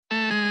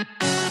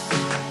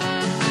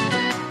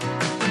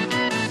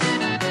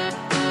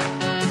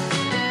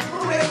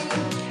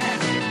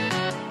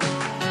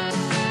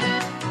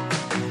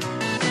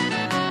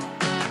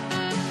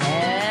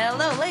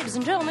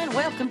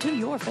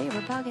your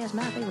favorite podcast,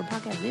 my favorite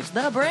podcast. It's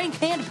the Brain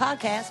Candy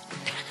Podcast.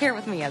 Here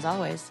with me, as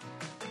always,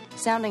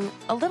 sounding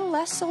a little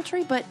less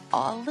sultry, but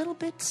a little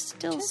bit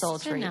still Just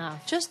sultry.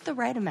 enough. Just the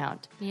right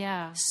amount.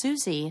 Yeah.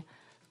 Susie,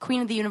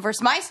 Queen of the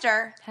Universe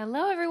Meister.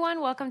 Hello,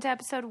 everyone. Welcome to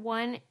episode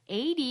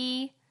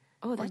 180.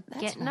 Oh, We're that's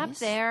getting nice. up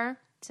there.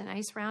 It's a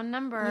nice round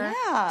number.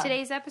 Yeah.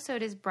 Today's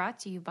episode is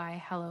brought to you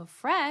by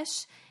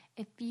HelloFresh.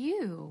 If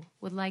you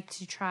would like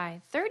to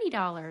try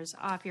 $30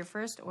 off your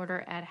first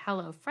order at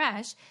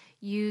HelloFresh,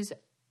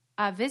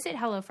 visit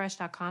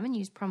HelloFresh.com and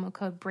use promo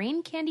code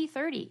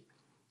BrainCandy30,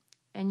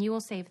 and you will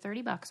save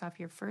 $30 off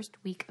your first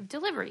week of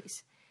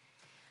deliveries.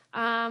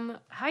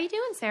 How you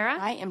doing, Sarah?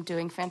 I am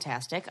doing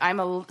fantastic.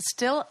 I'm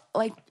still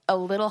like a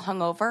little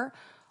hungover,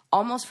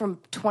 almost from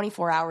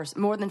 24 hours,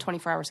 more than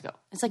 24 hours ago.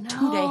 It's like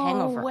 2-day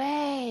hangover. No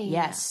way.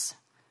 Yes.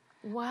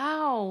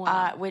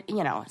 Wow.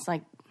 It's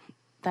like,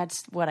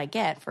 that's what I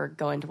get for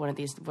going to one of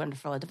these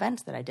wonderful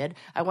events that I did.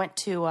 I went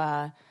to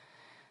a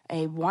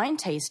wine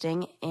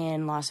tasting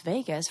in Las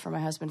Vegas for my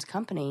husband's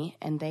company,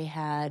 and they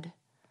had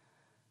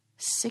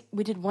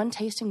we did one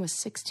tasting with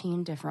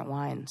 16 different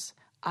wines.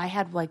 I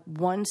had like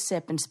one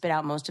sip and spit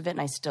out most of it,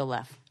 and I still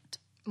left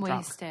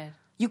drunk. Wasted.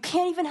 You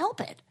can't even help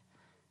it.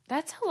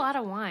 That's a lot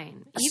of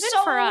wine, even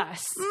So for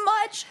us.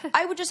 much.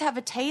 I would just have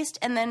a taste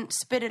and then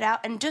spit it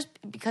out, and just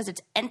because it's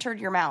entered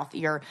your mouth,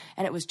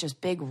 and it was just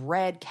big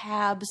red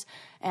cabs,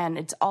 and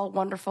it's all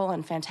wonderful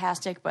and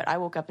fantastic. But I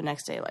woke up the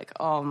next day like,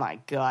 oh my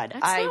God,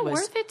 That's not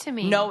worth it to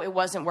me. No, it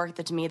wasn't worth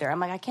it to me either. I'm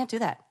like, I can't do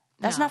that.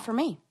 That's No. not for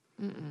me.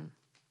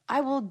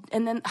 I will.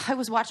 And then I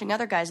was watching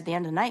other guys at the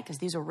end of the night because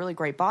these were really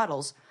great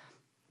bottles.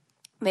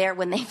 There,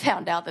 when they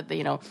found out that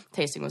the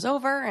tasting was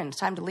over and it's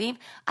time to leave,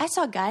 I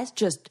saw guys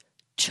just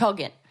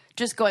chugging.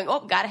 Just going,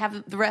 oh, got to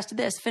have the rest of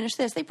this, finish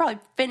this. They probably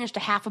finished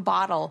a half a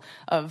bottle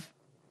of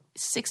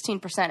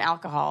 16%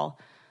 alcohol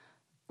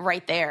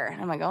right there.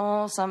 And I'm like,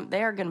 oh,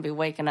 they're going to be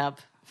waking up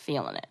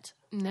feeling it.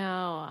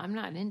 No, I'm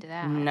not into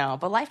that. No,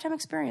 but lifetime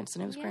experience,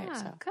 and it was Yeah, great.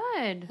 So.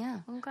 good. Yeah.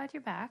 I'm glad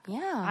you're back.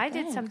 Yeah, I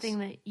did thanks. something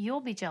that you'll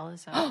be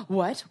jealous of.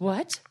 What?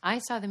 I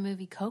saw the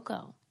movie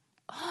Coco,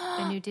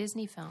 the new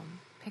Disney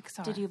film,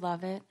 Pixar. Did you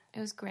love it? It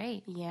was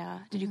great. Yeah.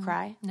 Did you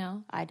cry?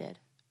 No. I did.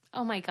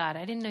 Oh my God,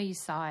 I didn't know you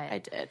saw it. I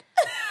did.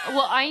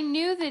 Well, I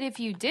knew that if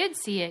you did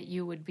see it,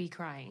 you would be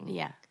crying.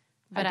 Yeah.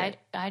 But did.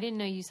 I didn't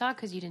know you saw it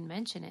because you didn't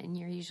mention it, and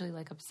you're usually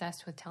like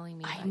obsessed with telling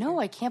me. I know.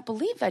 I can't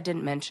believe I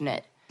didn't mention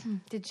it.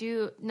 Did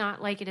you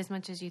not like it as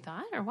much as you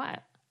thought, or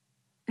what?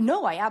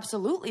 No, I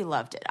absolutely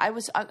loved it. I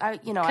was.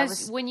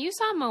 Because when you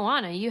saw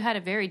Moana, you had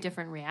a very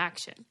different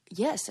reaction.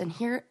 Yes, and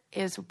here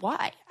is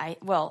why.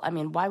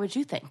 Why would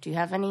you think? Do you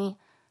have any?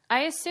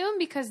 I assume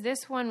because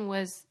this one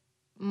was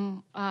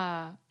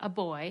a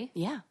boy.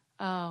 Yeah.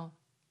 Oh.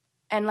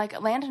 And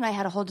like Landon and I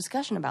had a whole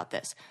discussion about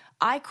this.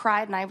 I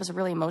cried and I was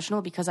really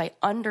emotional because I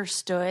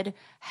understood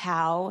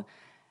how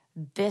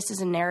this is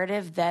a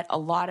narrative that a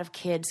lot of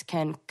kids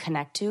can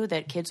connect to,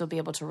 that kids will be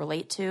able to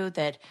relate to,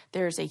 that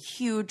there's a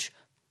huge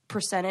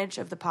percentage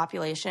of the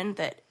population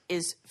that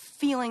is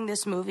feeling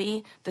this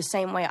movie the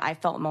same way I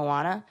felt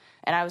Moana.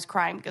 And I was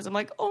crying because I'm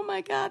like, oh my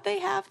God, they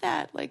have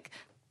that. Like,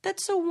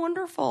 that's so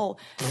wonderful.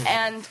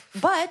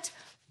 But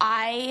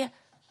I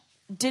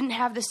didn't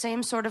have the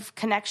same sort of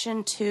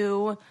connection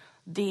to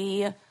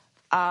the,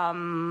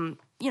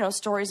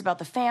 stories about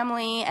the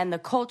family and the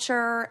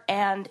culture,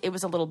 and it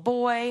was a little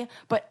boy,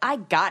 but I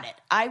got it.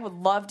 I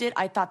loved it.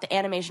 I thought the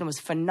animation was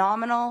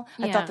phenomenal.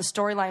 Yeah. I thought the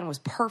storyline was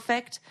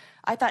perfect.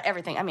 I thought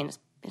everything. I mean,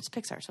 it's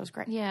Pixar, so it's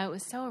great. Yeah, it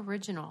was so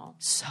original.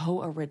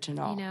 So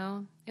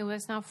original. It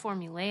was not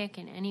formulaic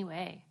in any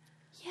way.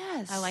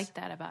 Yes. I liked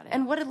that about it.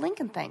 And what did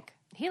Lincoln think?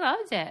 He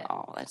loved it.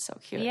 Oh, that's so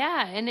cute.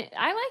 Yeah, and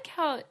I like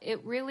how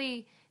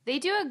they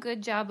do a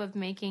good job of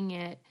making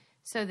it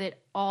so that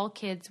all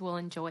kids will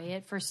enjoy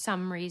it for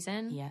some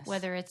reason. Yes.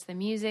 Whether it's the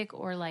music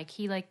or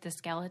he liked the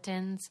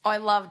skeletons. Oh, I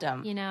loved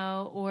him.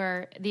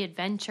 Or the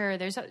adventure.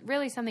 There's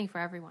really something for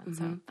everyone.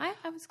 So I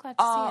was glad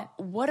to see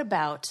it. What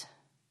about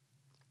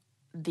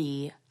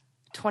the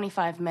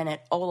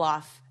 25-minute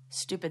Olaf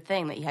stupid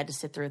thing that you had to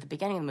sit through at the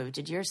beginning of the movie?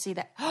 Did you ever see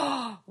that?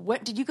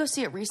 What, did you go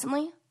see it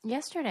recently?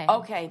 Yesterday.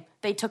 Okay,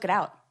 they took it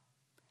out.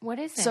 What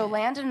is it? So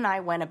Landon and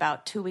I went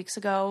about 2 weeks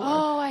ago.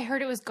 Oh, I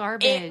heard it was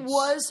garbage.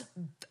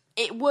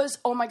 It was,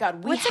 oh my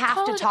God, we What's it have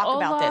to called? talk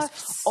about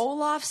this.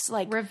 Olaf's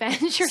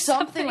Revenge or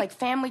something like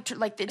family,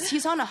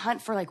 he's on a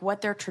hunt for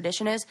what their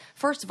tradition is.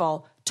 First of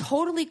all,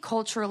 totally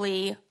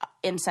culturally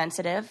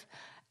insensitive,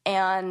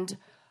 and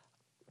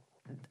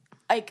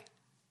the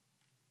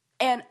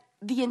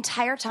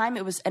entire time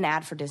it was an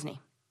ad for Disney.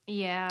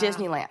 Yeah.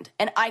 Disneyland.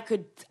 And I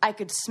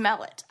could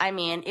smell it. I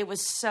mean, it was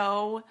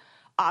so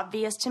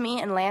obvious to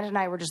me, and Landon and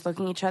I were just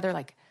looking at each other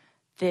like,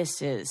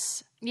 this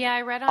is Yeah,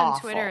 I read on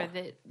awful. Twitter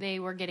that they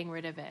were getting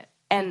rid of it.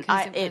 And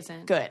because it it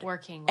wasn't good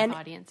working with and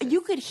audiences.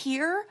 You could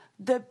hear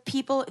the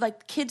people,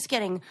 kids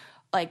getting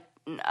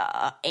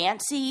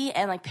antsy,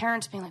 and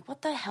parents being like,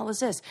 "What the hell is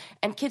this?"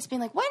 And kids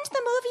being like, "When's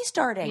the movie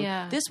starting?"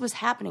 Yeah. This was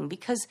happening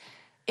because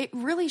it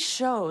really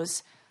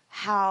shows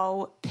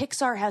how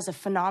Pixar has a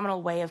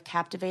phenomenal way of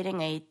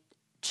captivating a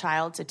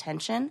child's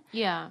attention.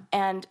 Yeah.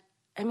 And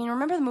I mean,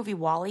 remember the movie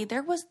WALL-E?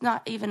 There was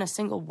not even a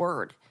single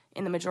word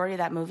in the majority of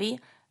that movie,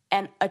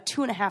 and a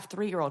 2.5,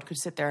 3-year-old could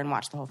sit there and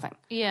watch the whole thing.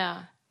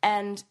 Yeah.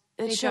 And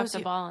it They shows dropped the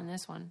ball on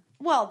this one.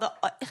 well,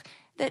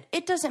 that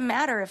it doesn't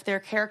matter if they're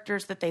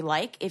characters that they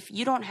like. If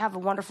you don't have a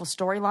wonderful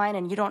storyline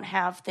and you don't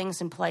have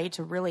things in play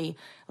to really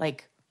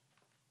like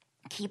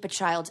keep a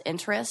child's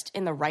interest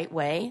in the right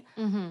way,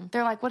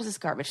 they're like, what is this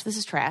garbage? This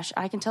is trash.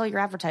 I can tell you're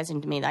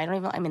advertising to me.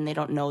 They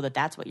don't know that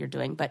that's what you're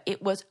doing, but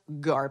it was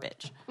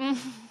garbage.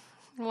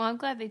 Well, I'm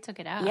glad they took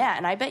it out. Yeah,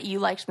 and I bet you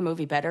liked the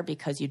movie better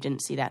because you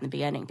didn't see that in the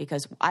beginning.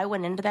 Because I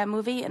went into that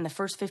movie and the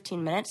first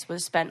 15 minutes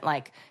was spent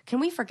like, can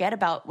we forget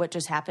about what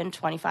just happened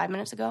 25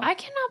 minutes ago? I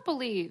cannot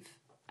believe,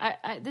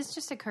 this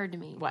just occurred to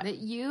me, that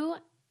you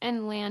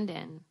and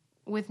Landon,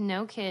 with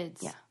no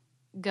kids,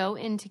 go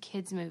into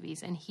kids'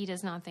 movies and he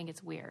does not think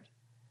it's weird.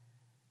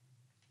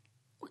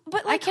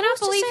 But like, I cannot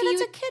believe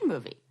it's a kid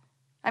movie.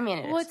 I mean,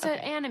 it's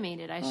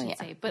animated, I should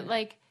say. But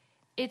like,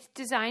 it's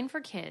designed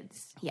for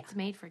kids. Yeah. It's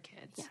made for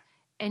kids. Yeah.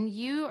 And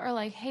you are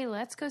like, hey,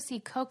 let's go see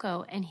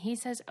Coco. And he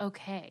says,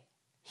 okay.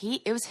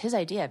 It was his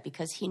idea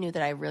because he knew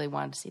that I really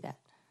wanted to see that.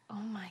 Oh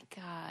my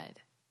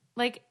God.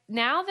 Like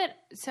now that,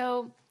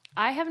 so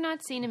I have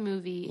not seen a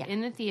movie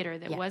in the theater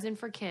that wasn't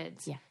for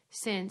kids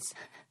since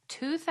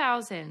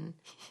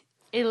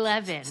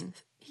 2011,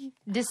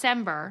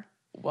 December.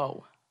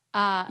 Whoa.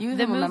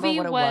 The movie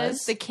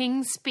was The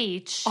King's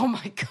Speech. Oh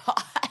my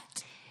God.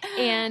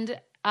 And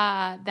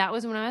that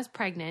was when I was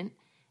pregnant.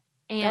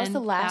 And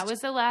that was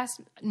the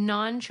last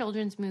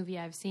non-children's movie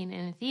I've seen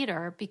in a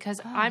theater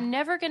because I'm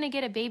never going to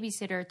get a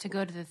babysitter to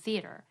go to the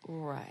theater.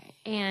 Right.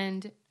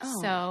 And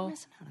so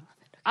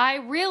I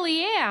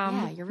really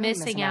am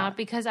missing out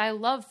because I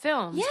love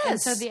films. Yes.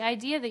 And so the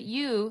idea that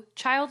you,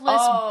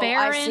 childless,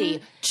 barren... I see.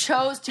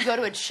 Chose to go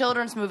to a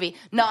children's movie,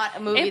 not a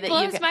movie that you... It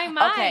blows my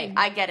mind. Okay,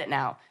 I get it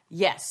now.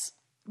 Yes.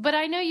 But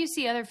I know you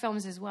see other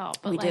films as well.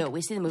 But we do.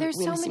 We see the movie.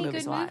 There's so many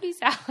good movies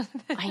out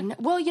there. I know.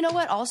 Well, you know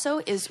what? Also,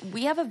 is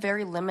we have a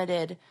very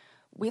limited.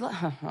 We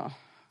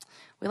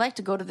like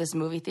to go to this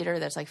movie theater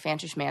that's like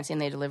fancy schmancy, and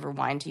they deliver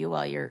wine to you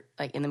while you're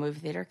like in the movie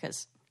theater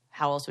because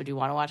how else would you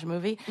want to watch a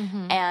movie?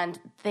 Mm-hmm. And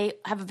they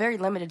have a very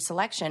limited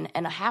selection,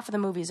 and half of the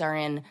movies are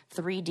in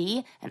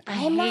 3D, and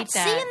I am not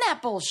seeing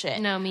that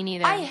bullshit. No, me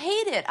neither. I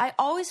hate it. I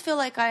always feel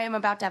like I am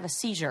about to have a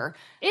seizure.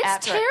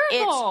 It's terrible.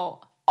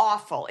 It's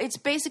awful. It's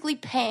basically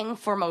paying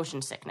for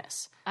motion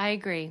sickness. I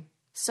agree.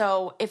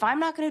 So if I'm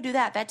not going to do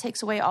that, that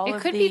takes away all of the...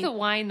 It could be the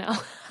wine, though.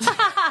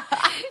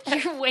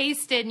 You're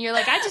wasted, and you're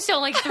like, I just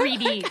don't like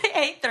 3D. I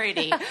hate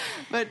 3D.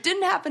 But it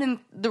didn't happen in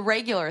the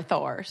regular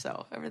Thor,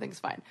 so everything's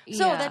fine.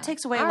 So that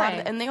takes away a lot of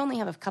it. And they only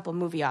have a couple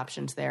movie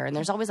options there, and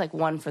there's always like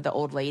one for the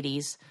old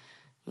ladies,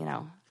 you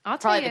know.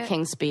 Probably The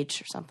King's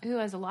Speech or something. Who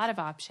has a lot of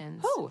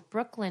options. Who?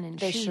 Brooklyn and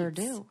They Sheets. sure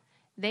do.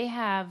 They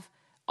have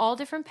all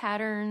different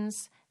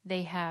patterns.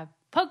 They have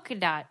polka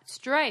dot,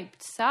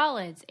 striped,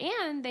 solids,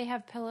 and they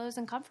have pillows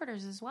and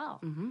comforters as well.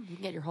 Mm-hmm. You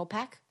can get your whole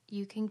pack.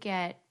 You can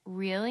get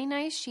really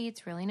nice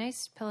sheets, really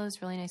nice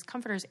pillows, really nice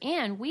comforters,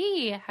 and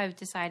we have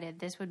decided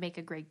this would make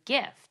a great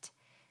gift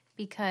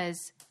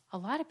because a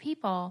lot of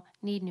people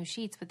need new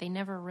sheets, but they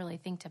never really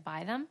think to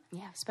buy them.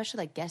 Yeah, especially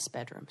like guest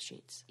bedroom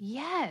sheets.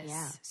 Yes.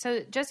 Yeah.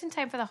 So just in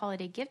time for the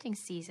holiday gifting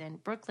season,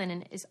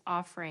 Brooklinen is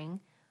offering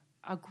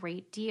a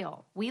great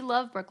deal. We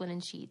love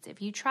Brooklinen sheets.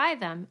 If you try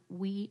them,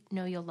 we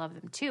know you'll love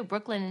them too.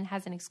 Brooklinen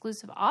has an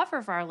exclusive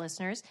offer for our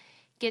listeners.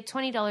 Get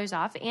 $20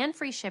 off and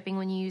free shipping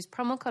when you use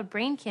promo code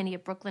BRAINCANDY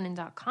at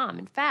brooklinen.com.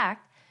 In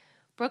fact,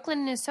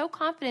 Brooklinen is so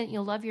confident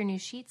you'll love your new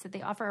sheets that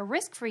they offer a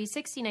risk-free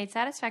 60-night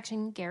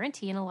satisfaction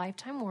guarantee and a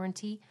lifetime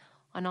warranty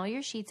on all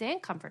your sheets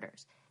and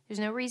comforters. There's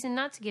no reason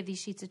not to give these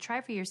sheets a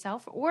try for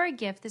yourself or a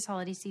gift this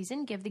holiday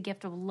season. Give the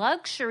gift of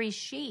luxury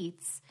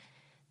sheets.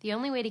 The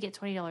only way to get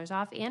 $20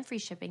 off and free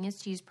shipping is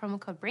to use promo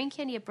code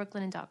BRAINCANDY at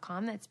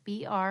brooklinen.com. That's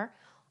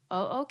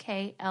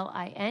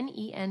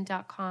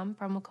BROOKLINEN.com,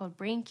 promo code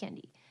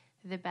BRAINCANDY.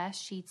 They're the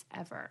best sheets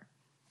ever.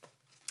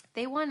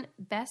 They won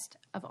Best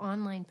of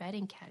Online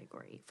Bedding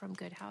category from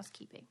Good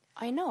Housekeeping.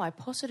 I know. I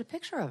posted a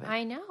picture of it.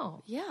 I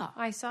know. Yeah.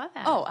 I saw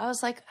that. Oh, I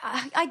was like,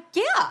 I'm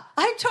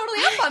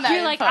totally up on that.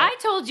 You're like, I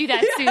told you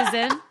that,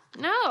 Susan.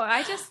 No,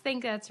 I just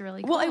think that's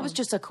really cool. Well, it was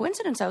just a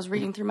coincidence. I was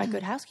reading through my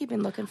Good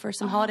Housekeeping looking for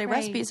some holiday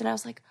recipes, and I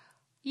was like,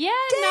 yeah,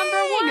 dang, number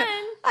one.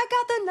 I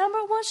got the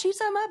number one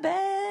sheets on my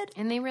bed.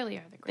 And they really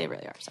are the great. They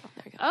really are. So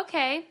there you go.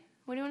 Okay.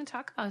 What do you want to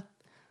talk about?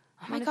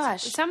 Oh my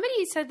gosh.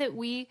 Somebody said that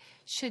we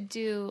should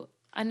do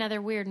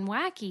another Weird and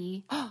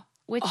Wacky,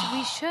 which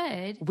we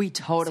should. We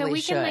totally should. So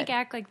we can like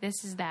act like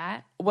this is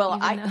that. Well,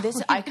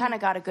 I kind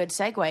of got a good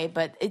segue,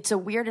 but it's a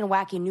weird and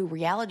wacky new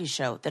reality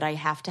show that I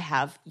have to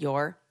have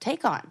your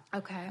take on.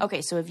 Okay.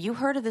 Okay, so have you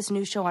heard of this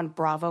new show on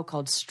Bravo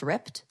called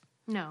Stripped?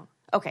 No.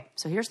 Okay,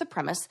 so here's the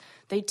premise.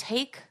 They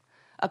take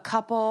a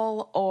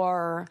couple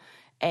or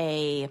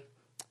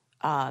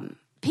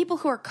people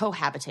who are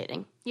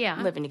cohabitating,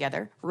 living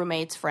together,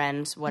 roommates,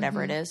 friends,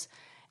 whatever it is,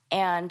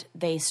 and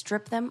they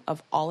strip them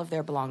of all of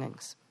their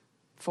belongings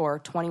for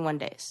 21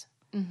 days.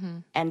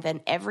 And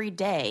then every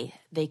day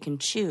they can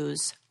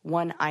choose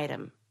one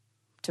item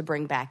to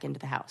bring back into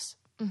the house.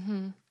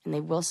 And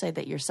they will say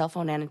that your cell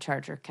phone and a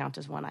charger count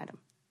as one item.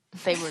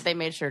 They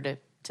made sure to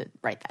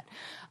write that.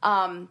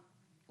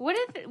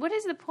 What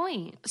is the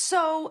point?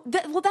 So,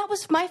 that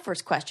was my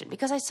first question,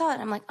 because I saw it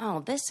and I'm like,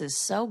 oh, this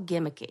is so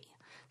gimmicky.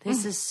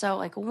 This is so,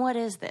 like, what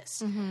is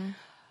this?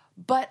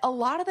 But a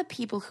lot of the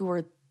people who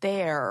are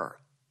there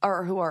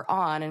or who are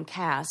on and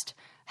cast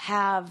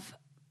have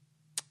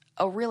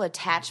a real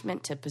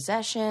attachment to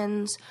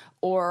possessions,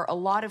 or a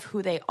lot of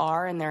who they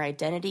are and their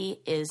identity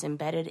is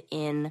embedded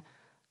in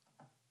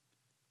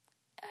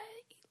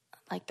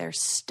like their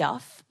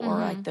stuff, or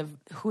like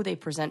who they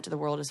present to the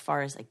world as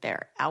far as like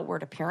their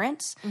outward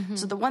appearance.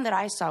 So the one that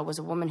I saw was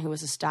a woman who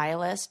was a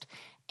stylist,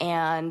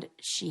 and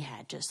she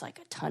had just like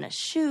a ton of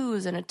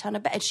shoes and a ton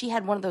of and she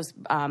had one of those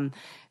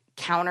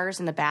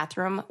counters in the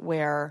bathroom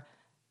where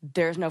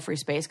there's no free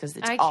space because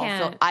it's all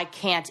filled. I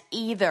can't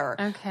either.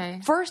 Okay.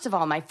 First of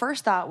all, my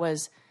first thought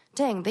was,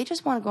 dang, they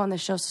just want to go on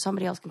this show so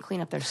somebody else can clean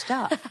up their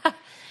stuff.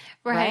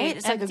 Right?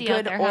 It's like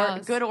a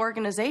good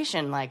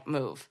organization like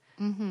move.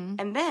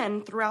 And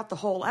then throughout the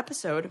whole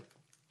episode,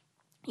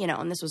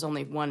 and this was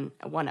only one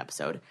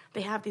episode,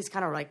 they have these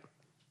kind of like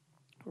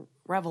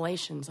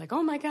revelations, like,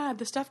 oh my God,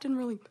 the stuff didn't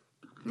really,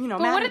 matter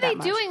what are they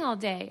much. doing all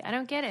day? I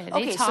don't get it.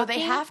 Okay, so they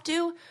have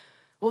to.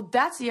 Well,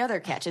 that's the other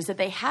catch, is that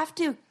they have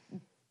to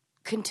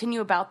continue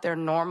about their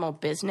normal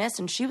business.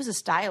 And she was a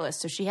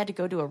stylist, so she had to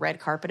go to a red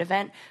carpet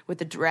event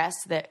with a dress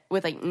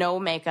with like no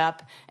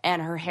makeup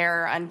and her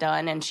hair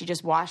undone, and she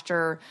just washed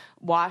her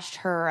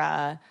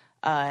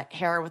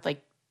hair with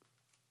like,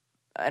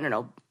 I don't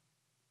know,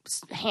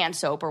 hand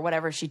soap or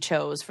whatever she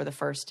chose for the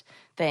first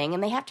thing.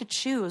 And they have to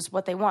choose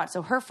what they want.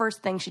 So her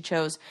first thing she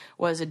chose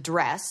was a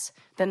dress.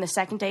 Then the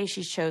second day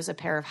she chose a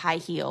pair of high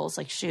heels,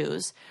 like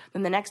shoes.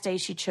 Then the next day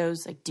she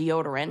chose like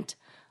deodorant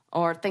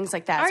or things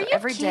like that. Are so you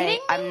every kidding day,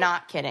 me? I'm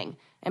not kidding.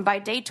 And by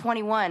day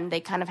 21, they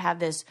kind of have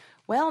this,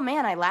 well,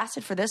 man, I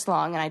lasted for this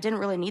long and I didn't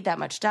really need that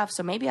much stuff,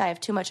 so maybe I have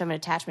too much of an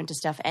attachment to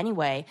stuff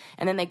anyway.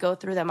 And then they go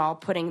through them all,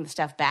 putting the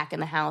stuff back in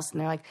the house,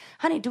 and they're like,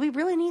 honey, do we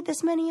really need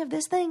this many of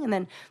this thing? And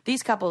then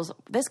this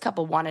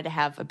couple wanted to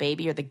have a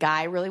baby, or the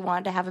guy really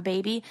wanted to have a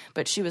baby,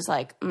 but she was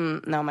like,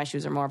 no, my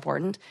shoes are more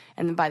important.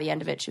 And then by the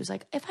end of it, she was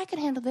like, if I could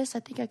handle this, I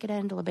think I could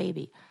handle a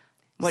baby.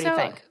 What do you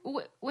think?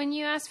 When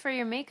you ask for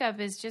your makeup,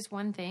 is just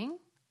one thing?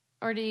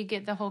 Or do you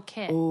get the whole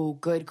kit? Oh,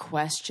 good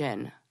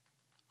question.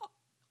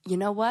 You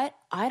know what?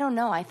 I don't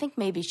know. I think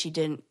maybe she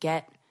didn't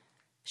get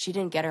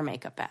her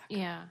makeup back.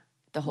 Yeah.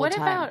 The whole time.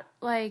 What about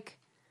like,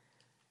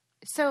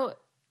 so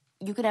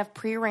you could have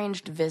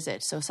prearranged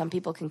visits, so some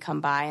people can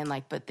come by and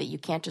like, but that you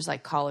can't just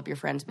like call up your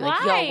friends and be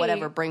like, Why? yo,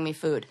 whatever, bring me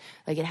food.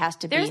 Like it has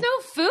to be. There's no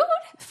food?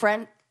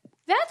 Friend.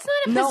 That's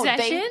not a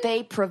possession. No,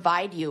 they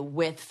provide you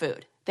with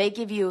food. They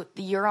give you,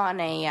 you're on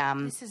a.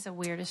 This is the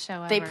weirdest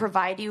show ever. They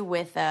provide you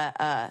with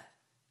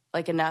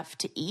like enough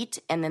to eat,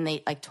 and then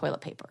they like toilet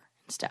paper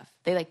and stuff.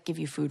 They like give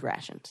you food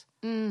rations.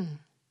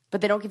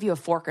 But they don't give you a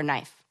fork or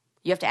knife.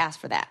 You have to ask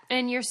for that.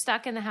 And you're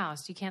stuck in the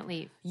house. You can't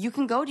leave. You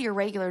can go to your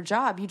regular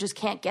job. You just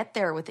can't get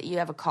there with it. You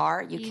have a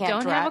car. You can't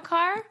don't drive. have a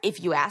car?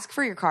 If you ask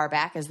for your car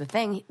back is the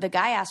thing. The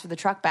guy asked for the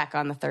truck back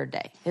on the third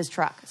day, his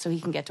truck, so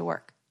he can get to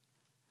work.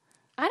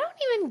 I don't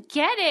even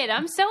get it.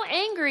 I'm so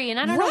angry, and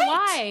I don't know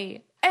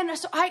why. And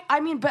so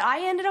but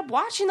I ended up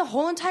watching the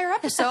whole entire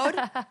episode.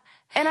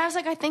 And I was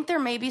like, I think there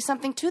may be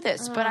something to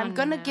this, but I'm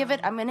going to give it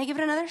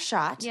another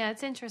shot. Yeah,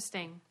 it's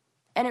interesting.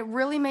 And it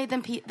really made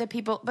them the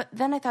people. But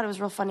then I thought it was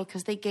real funny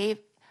because they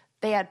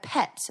had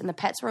pets, and the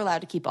pets were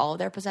allowed to keep all of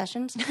their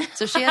possessions.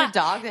 So she had a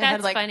dog that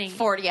had like funny.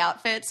 40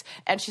 outfits.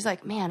 And she's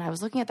like, man, I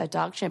was looking at that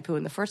dog shampoo,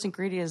 and the first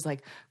ingredient is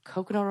like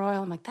coconut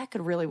oil. I'm like, that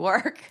could really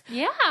work.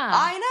 Yeah.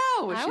 I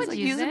know. I She's would like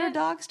use using it. her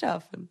dog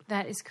stuff. And,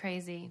 That is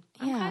crazy.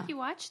 I'm glad you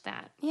watched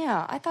that.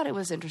 yeah, I thought it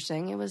was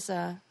interesting. It was,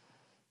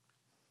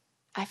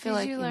 I feel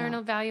like you learn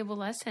a valuable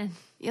lesson.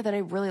 Yeah, that I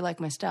really like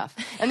my stuff.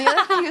 And the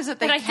other thing is that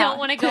they But I don't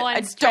wanna go I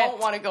unstripped.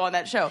 don't want to go on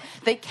that show.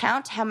 They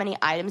count how many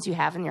items you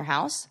have in your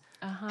house.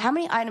 How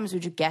many items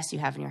would you guess you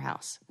have in your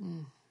house?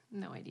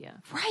 No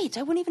idea. Right.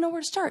 I wouldn't even know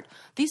where to start.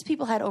 These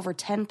people had over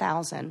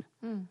 10,000,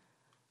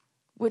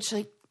 which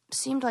like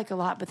seemed like a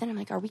lot. But then I'm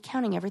like, are we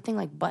counting everything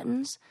like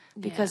buttons?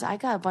 Because I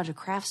got a bunch of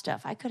craft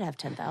stuff. I could have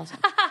 10,000.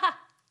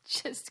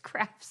 Just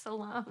crafts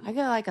alone. I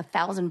got like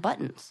 1,000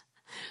 buttons.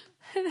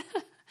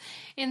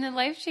 In the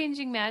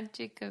life-changing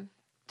magic of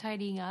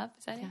tidying up,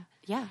 is that it?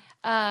 Yeah.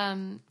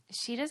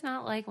 She does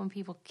not like when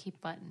people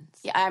keep buttons.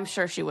 Yeah, I'm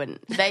sure she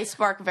wouldn't. They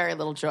spark very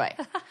little joy.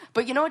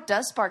 But you know what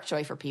does spark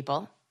joy for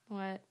people?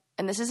 What?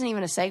 And this isn't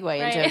even a segue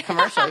into a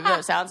commercial, even though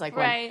it sounds like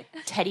Right.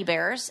 one. Teddy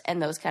bears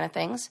and those kind of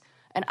things.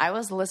 And I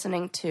was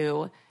listening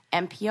to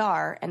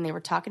NPR, and they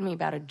were talking to me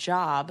about a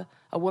job,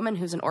 a woman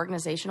who's an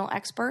organizational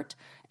expert,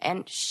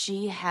 and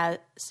she has,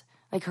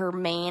 like, her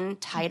main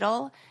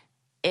title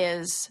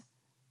is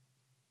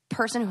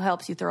person who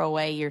helps you throw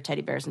away your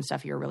teddy bears and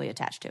stuff you're really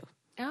attached to.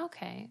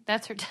 Okay.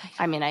 That's her title.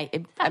 I mean,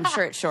 I'm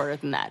sure it's shorter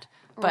than that.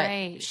 But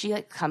Right. she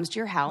like comes to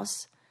your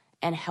house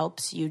and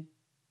helps you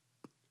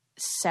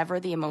sever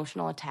the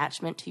emotional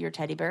attachment to your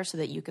teddy bear so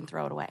that you can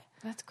throw it away.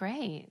 That's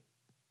great.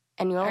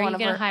 And you know, Are you going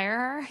to hire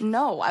her?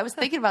 No, I was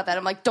thinking about that.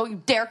 I'm like, don't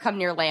you dare come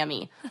near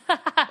Lammy.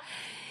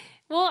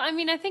 Well, I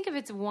mean, I think if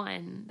it's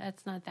one,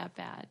 that's not that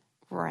bad.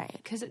 Right.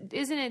 Because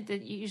isn't it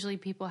that usually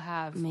people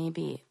have...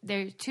 Maybe.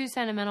 They're too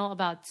sentimental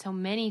about so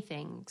many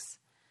things.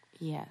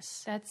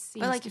 Yes. That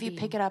seems But like if you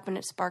pick it up and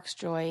it sparks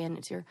joy and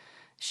it's your...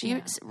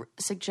 She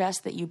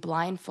suggests that you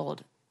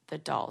blindfold the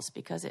dolls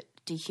because it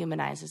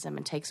dehumanizes them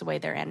and takes away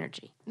their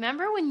energy.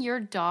 Remember when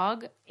your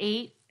dog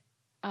ate...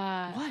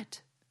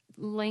 What?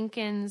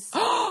 Lincoln's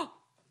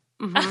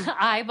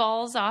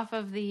eyeballs off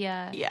of the...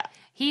 Yeah.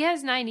 He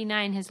has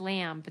 99, his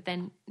lamb, but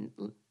then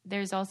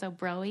there's also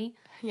Broey.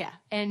 Yeah.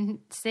 And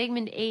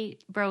Sigmund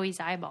ate Broey's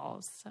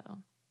eyeballs, so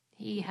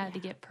he had to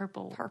get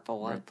purple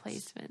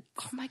replacement.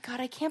 Oh my God,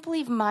 I can't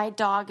believe my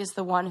dog is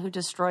the one who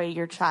destroyed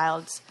your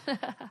child's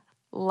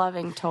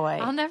loving toy.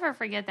 I'll never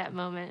forget that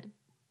moment.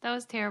 That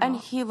was terrible. And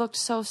he looked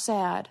so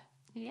sad.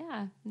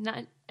 Yeah.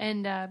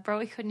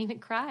 Broey couldn't even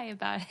cry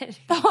about it.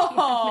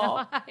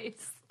 Oh. He had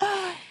no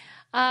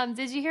eyes.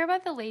 Did you hear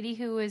about the lady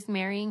who was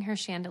marrying her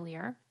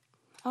chandelier?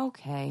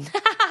 Okay.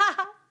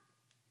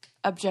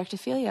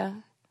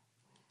 Objectophilia.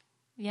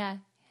 Yeah.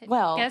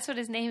 Well. Guess what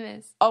his name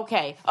is?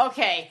 Okay.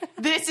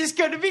 This is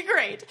going to be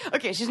great.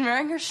 Okay, she's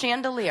marrying her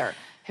chandelier.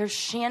 Her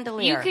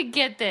chandelier. You could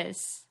get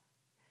this.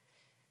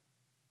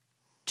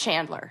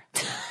 Chandler.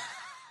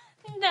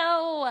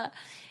 No.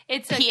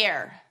 It's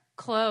Pierre.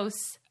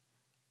 Close.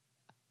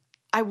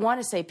 I want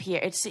to say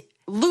Pierre. It's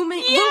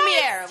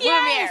Lumiere.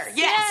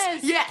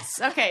 Yes.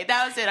 Okay,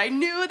 that was it. I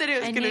knew that it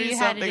was going to be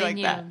something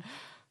like that.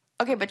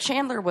 Okay, but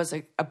Chandler was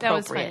an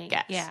appropriate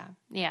guess.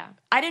 Yeah.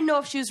 I didn't know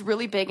if she was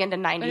really big into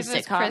 90s but if it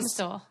was sitcoms.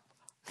 Crystal.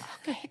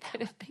 Okay, It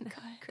could have been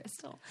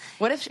Crystal.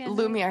 What if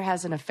Lumiere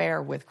has an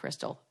affair with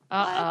Crystal?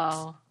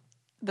 Uh-oh.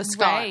 The Scots.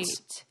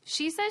 Right.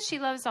 She says she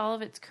loves all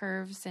of its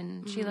curves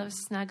and she loves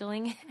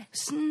snuggling it.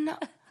 I'm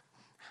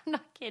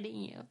not kidding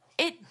you.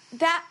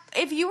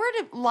 If you were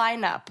to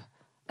line up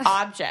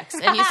objects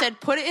and you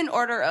said put it in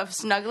order of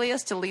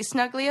snuggliest to least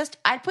snuggliest,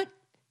 I'd put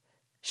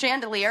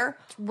chandelier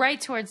right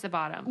towards the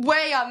bottom,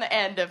 way on the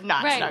end of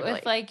not right snuggly.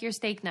 with like your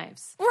steak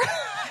knives.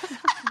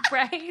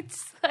 Right,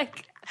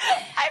 like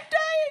I'm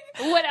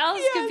dying. What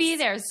else could be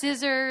there?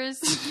 Scissors,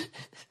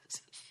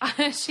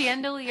 a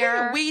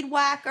chandelier, weed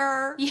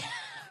whacker. Yeah,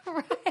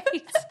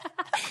 right.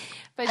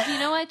 But you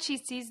know what? She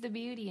sees the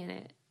beauty in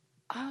it.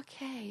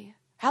 Okay.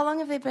 How long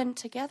have they been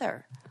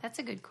together? That's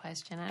a good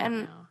question. I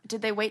don't know.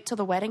 Did they wait till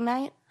the wedding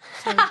night?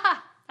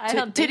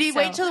 Did he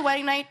wait till the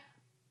wedding night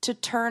to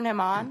turn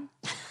him on?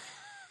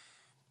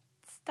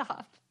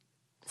 Stop.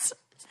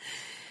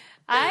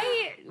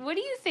 What do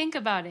you think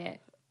about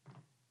it?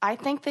 I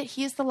think that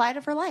he's the light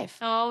of her life.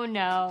 Oh,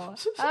 no.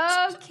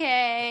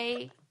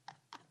 Okay.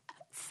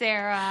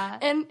 Sarah.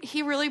 And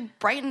he really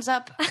brightens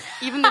up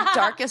even the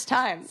darkest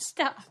times.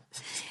 Stop.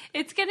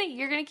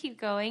 You're going to keep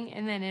going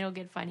and then it'll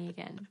get funny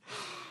again.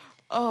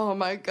 Oh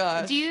my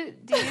gosh.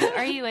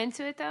 Are you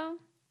into it though?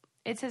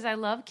 It says, I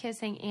love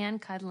kissing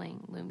and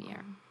cuddling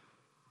Lumiere.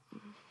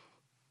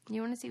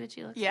 You want to see what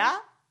she looks like? Yeah?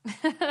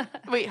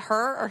 Wait,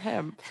 her or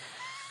him?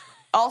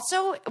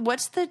 Also,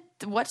 what's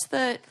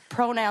the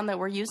pronoun that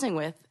we're using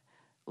with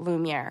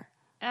Lumiere?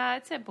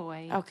 It's a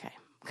boy. Okay,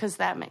 because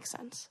that makes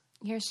sense.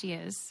 Here she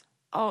is.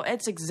 Oh,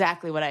 it's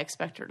exactly what I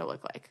expect her to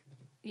look like.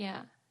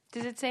 Yeah.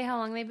 Does it say how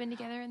long they've been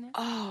together in there?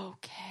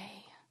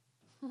 Okay.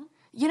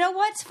 You know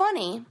what's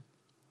funny?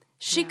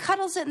 She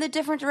cuddles it in the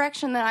different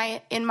direction than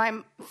I, in my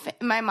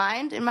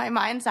mind's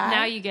eye.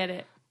 Now you get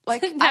it.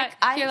 Like, you're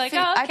like,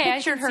 oh, okay, I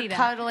pictured her see that.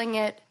 cuddling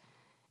it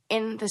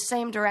in the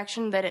same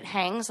direction that it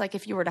hangs, like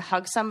if you were to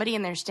hug somebody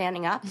and they're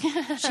standing up.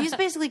 She's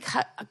basically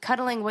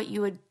cuddling what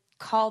you would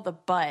call the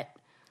butt,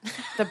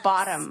 the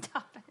bottom.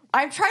 Stop it.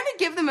 I'm trying to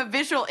give them a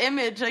visual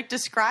image, like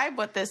describe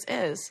what this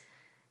is.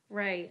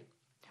 Right.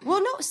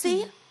 Well, no,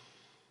 see?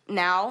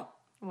 Now,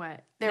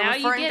 What? they're now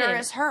referring to her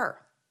as her.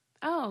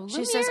 Oh,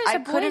 She says, I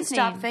couldn't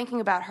stop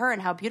thinking about her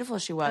and how beautiful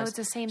she was. Oh, it's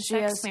a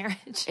same-sex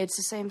marriage. It's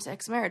a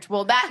same-sex marriage.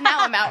 Well, now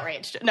I'm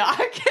outraged. No,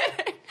 I'm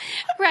kidding.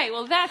 Right,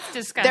 well, that's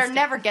disgusting. They're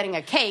never getting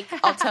a cake,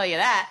 I'll tell you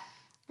that.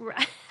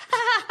 Right.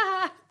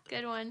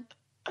 Good one.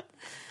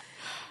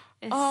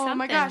 Oh,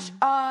 my gosh.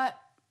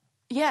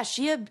 Yeah,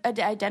 she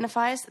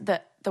identifies,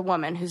 the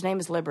woman, whose name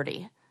is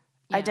Liberty,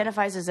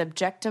 identifies as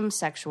objectum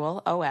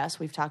sexual, OS.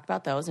 We've talked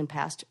about those in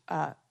past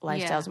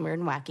Lifestyles and Weird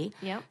and Wacky.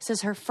 Yep.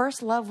 Says her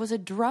first love was a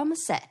drum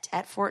set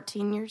at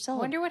 14 years old.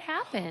 Wonder what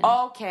happened.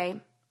 Okay.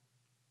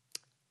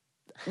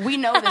 We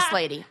know this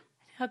lady.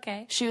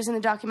 Okay. She was in the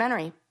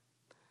documentary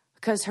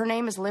because her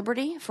name is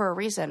Liberty for a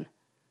reason.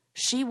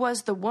 She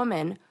was the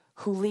woman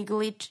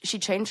who she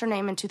changed her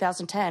name in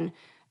 2010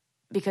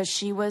 because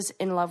she was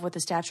in love with the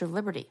Statue of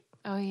Liberty.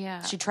 Oh,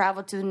 yeah. She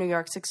traveled to New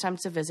York 6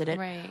 times to visit it.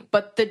 Right.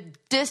 But the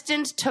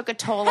distance took a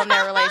toll on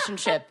their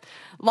relationship.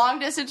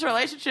 Long-distance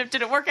relationship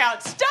didn't work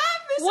out. Stop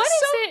this What is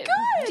so it?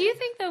 good. Do you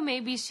think, though,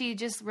 maybe she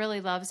just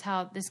really loves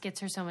how this gets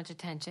her so much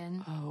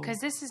attention? Because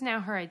this is now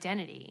her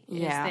identity.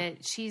 Yeah. Is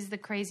that she's the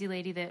crazy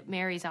lady that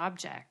marries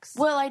objects.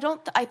 Well,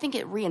 I think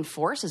it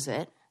reinforces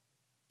it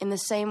in the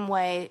same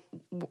way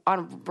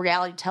on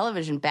reality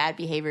television, bad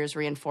behavior is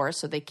reinforced,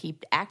 so they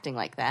keep acting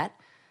like that.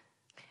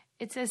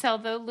 It says,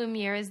 although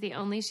Lumiere is the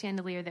only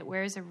chandelier that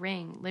wears a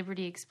ring,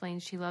 Liberty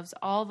explains she loves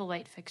all the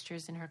light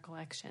fixtures in her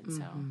collection.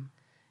 So,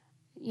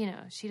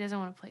 she doesn't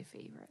want to play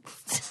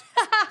favorites.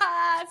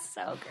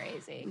 So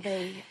crazy.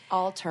 They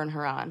all turn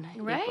her on.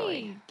 Right.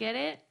 Equally. Get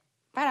it?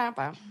 Yeah,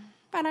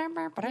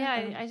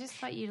 Yeah, I just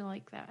thought you'd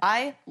like that.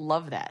 I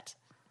love that.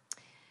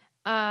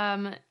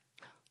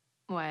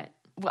 What?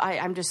 Well,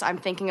 I'm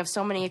thinking of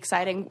so many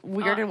exciting,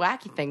 weird, and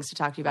wacky things to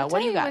talk to you about. I'll What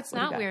tell do you got? What's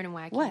not weird and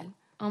wacky? What?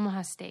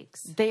 Omaha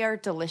steaks. They are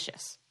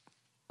delicious.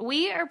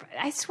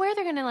 I swear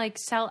they're going to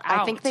sell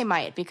out. I think they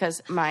might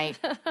because my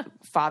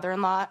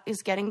father-in-law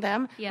is getting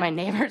them. Yeah. My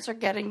neighbors are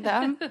getting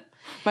them.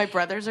 My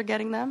brothers are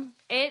getting them.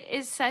 It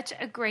is such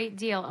a great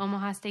deal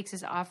Omaha Steaks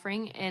is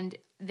offering, and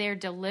they're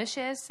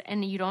delicious,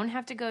 and you don't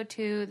have to go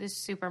to the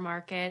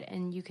supermarket,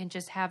 and you can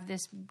just have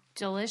this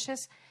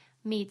delicious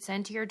meat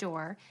sent to your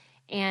door.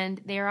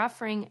 And they're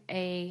offering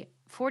a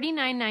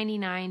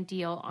 $49.99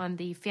 deal on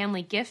the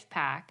family gift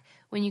pack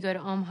when you go to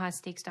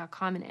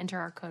omahasteaks.com and enter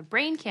our code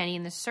BRAINCANDY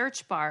in the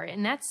search bar,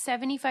 and that's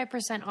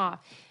 75% off.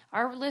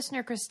 Our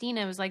listener,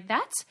 Christina, was like,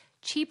 that's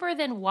cheaper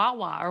than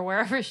Wawa or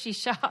wherever she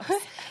shops.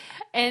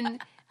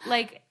 And,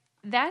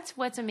 that's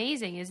what's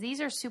amazing is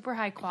these are super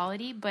high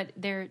quality, but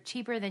they're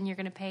cheaper than you're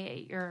going to pay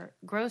at your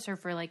grocer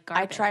for, garbage.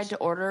 I tried to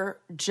order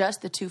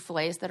just the 2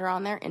 fillets that are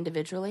on there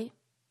individually.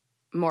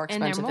 More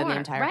expensive than the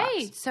entire box.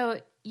 Right.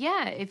 So,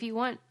 yeah, if you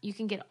want, you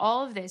can get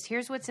all of this.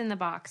 Here's what's in the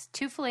box.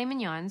 2 filet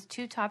mignons,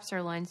 2 top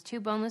sirloins, 2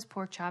 boneless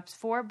pork chops,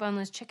 4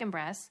 boneless chicken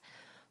breasts,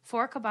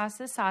 4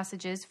 kielbasa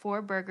sausages,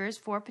 4 burgers,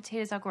 4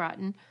 potatoes au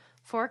gratin,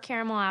 4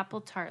 caramel apple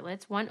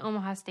tartlets, 1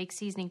 Omaha steak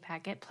seasoning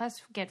packet,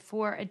 plus get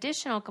 4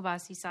 additional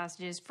kielbasa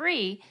sausages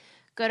free.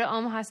 Go to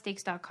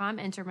omahasteaks.com,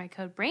 enter my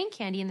code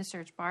BRAINCANDY in the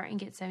search bar, and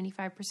get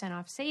 75%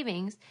 off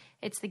savings.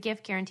 It's the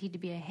gift guaranteed to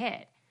be a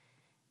hit.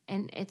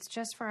 And it's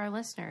just for our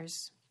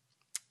listeners.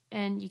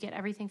 And you get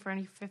everything for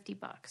only $50.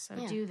 So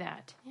do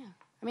that.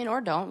 Yeah. Or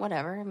don't,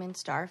 whatever.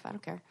 Starve. I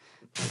don't care.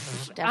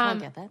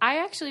 Definitely get that.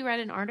 I actually read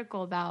an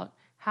article about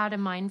how to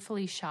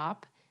mindfully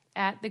shop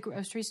at the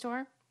grocery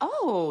store.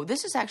 Oh,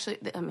 this is actually,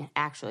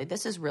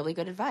 this is really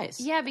good advice.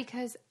 Yeah,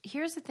 because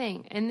here's the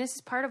thing, and this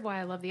is part of why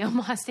I love the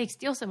Omaha Steaks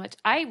deal so much.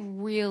 I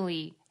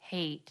really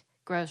hate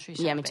grocery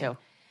shopping. Yeah, me too.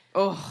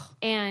 Oh.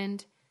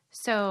 And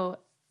so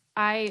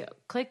I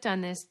clicked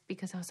on this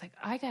because I was like,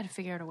 I got to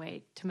figure out a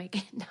way to make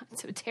it not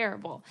so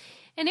terrible.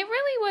 And it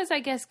really was, I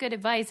guess, good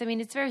advice.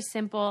 It's very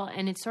simple,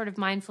 and it's sort of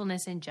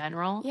mindfulness in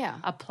general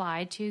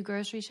applied to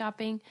grocery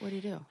shopping. What do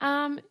you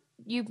do?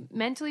 You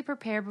mentally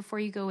prepare before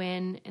you go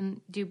in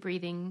and do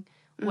breathing,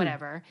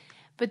 whatever.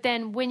 But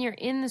then when you're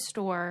in the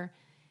store,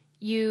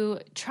 you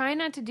try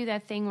not to do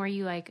that thing where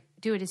you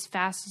do it as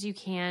fast as you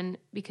can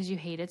because you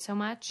hate it so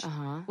much,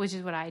 which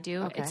is what I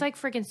do. Okay. It's like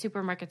freaking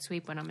supermarket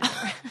sweep when I'm in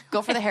there.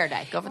 Go for the hair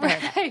dye. Go for the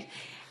hair dye.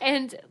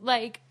 And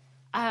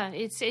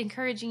it's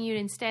encouraging you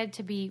instead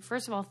to be,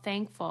 first of all,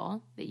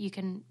 thankful that you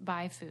can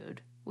buy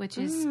food, which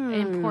is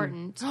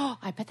important. Oh,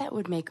 I bet that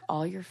would make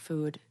all your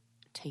food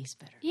taste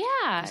better.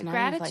 Yeah,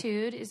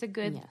 gratitude is a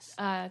good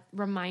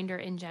reminder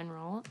in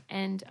general.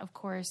 And, of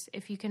course,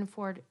 if you can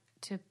afford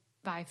to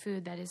buy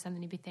food, that is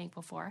something to be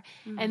thankful for.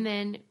 And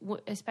then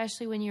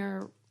especially when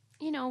you're,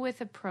 with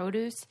the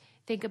produce,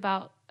 think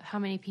about how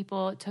many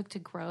people it took to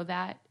grow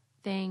that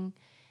thing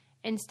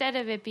instead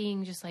of it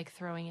being just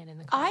throwing it in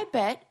the cart. I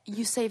bet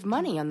you save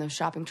money on those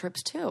shopping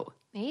trips too.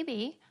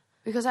 Maybe.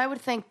 Because I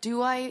would think,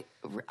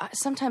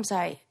 sometimes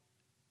I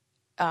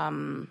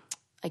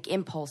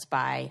impulse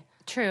buy.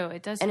 True,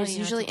 it does. And it's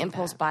usually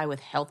impulse buy with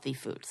healthy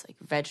foods, like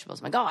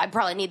vegetables. I'm like, I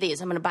probably need these.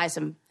 I'm going to buy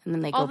some. And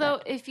then they go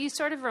back. If you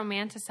sort of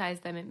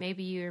romanticize them,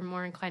 maybe you're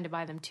more inclined to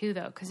buy them too,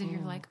 though. Because if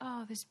you're like,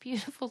 this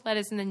beautiful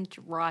lettuce, and then it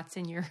rots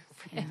in your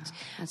fridge. Yeah,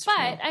 that's true.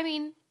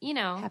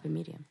 Happy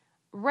medium.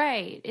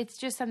 Right. It's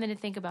just something to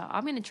think about.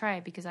 I'm going to try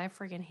it because I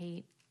friggin'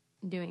 hate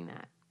doing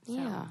that. So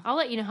yeah. I'll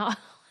let you know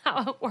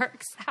how it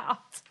works out.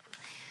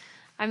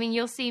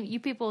 You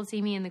people will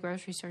see me in the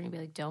grocery store and you'll be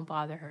like, don't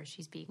bother her.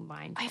 She's being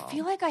mindful. I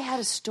feel like I had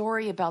a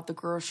story about the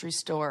grocery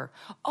store.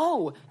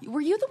 Oh,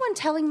 were you the one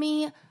telling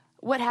me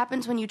what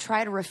happens when you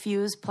try to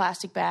refuse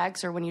plastic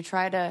bags or when you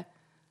try to...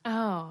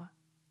 Oh,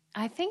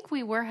 I think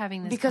we were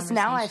having this because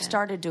now I've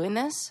started doing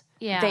this.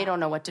 Yeah. They don't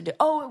know what to do.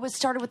 Oh, it was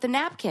started with the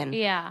napkin.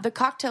 Yeah. The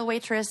cocktail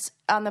waitress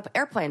on the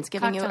airplanes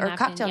giving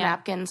cocktail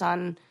napkins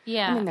on...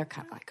 Yeah. They're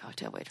kind of like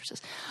cocktail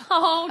waitresses.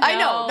 Oh, no. I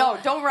know. No,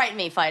 don't write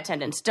me, flight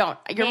attendants. Don't.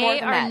 You're more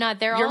than that. They are not.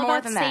 They're You're all more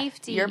about than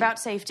safety. That. You're about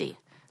safety.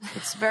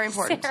 It's very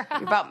important. Sarah.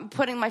 You're about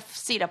putting my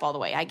seat up all the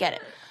way. I get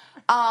it.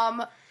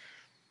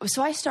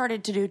 So I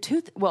started to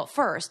do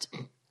first,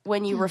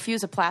 when you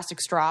refuse a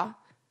plastic straw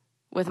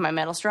with my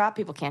metal straw,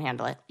 people can't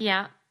handle it.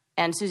 Yeah.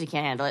 And Susie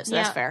can't handle it, so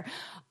that's fair.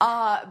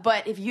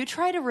 But if you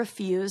try to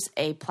refuse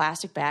a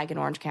plastic bag in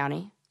Orange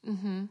County,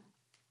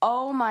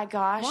 oh my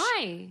gosh.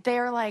 Why?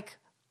 They're like,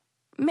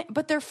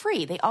 but they're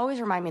free. They always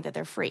remind me that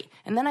they're free.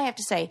 And then I have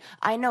to say,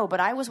 I know, but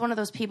I was one of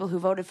those people who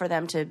voted for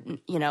them to,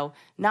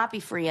 not be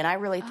free. And I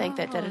really think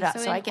that da-da-da.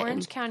 So I in get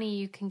Orange County,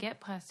 you can get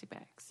plastic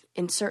bags.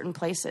 in certain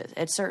places,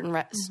 at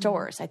certain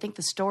stores. I think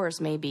the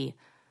stores maybe,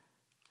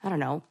 I don't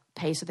know,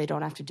 pay so they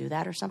don't have to do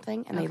that or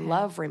something. And they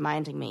love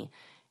reminding me.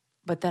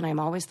 But then I'm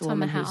always the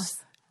woman who's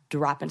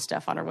dropping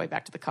stuff on her way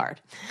back to the car.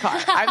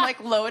 I'm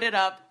like loaded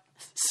up.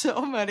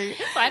 So many.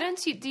 Why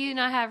don't you? Do you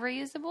not have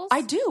reusables?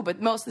 I do,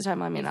 but most of the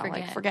time,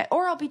 I'll forget,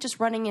 or I'll be just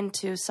running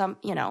into some,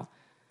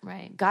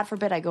 Right. God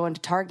forbid I go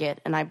into Target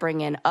and I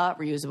bring in a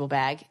reusable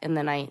bag, and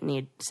then I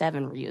need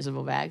 7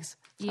 reusable bags.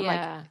 So I'm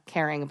like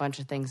carrying a bunch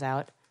of things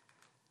out,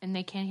 and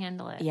they can't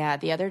handle it. Yeah,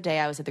 the other day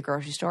I was at the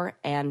grocery store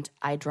and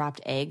I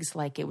dropped eggs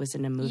like it was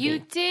in a movie. You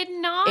did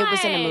not. It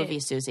was in a movie,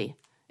 Susie.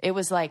 It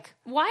was like...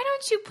 Why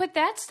don't you put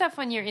that stuff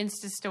on your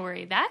Insta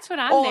story? That's what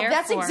I'm there for.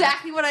 That's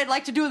exactly what I'd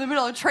like to do in the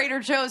middle of Trader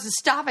Joe's is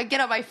stop and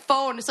get on my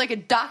phone so I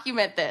can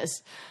document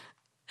this.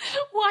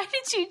 Why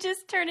did you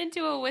just turn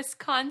into a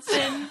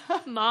Wisconsin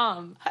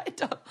mom? I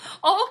don't...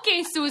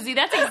 Okay, Susie,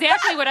 that's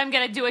exactly what I'm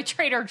going to do at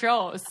Trader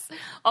Joe's.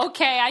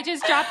 Okay, I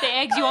just dropped the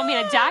eggs. You want me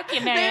to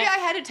document Maybe it? I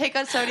had to take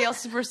on somebody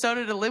else's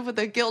persona to live with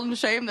the guilt and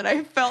shame that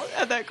I felt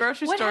at that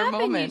grocery store moment.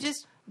 What happened?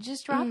 You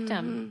just dropped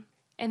them.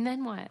 And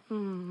then what?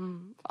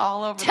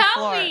 All over the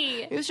floor. Tell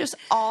me! It was just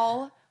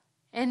all...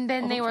 And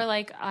then they were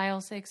like aisle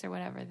 6 or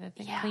whatever, that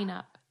they clean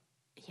up.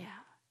 Yeah.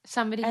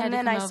 Somebody had to come over.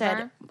 And then I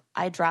said,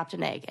 I dropped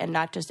an egg, and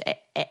not just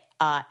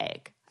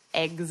egg.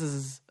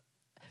 Eggs.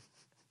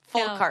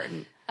 Full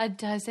carton. A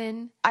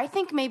dozen? I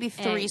think maybe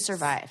 3 eggs.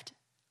 Survived.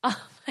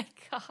 Oh, my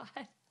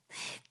God.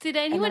 Did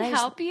anyone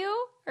help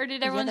you? Or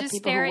did everyone just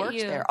stare at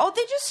you? There. Oh,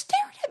 they just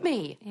stared at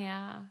me.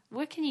 Yeah.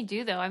 What can you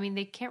do, though? I mean,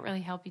 they can't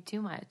really help you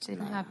too much. They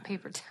don't have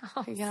paper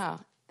towels. Yeah.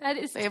 That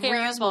is They have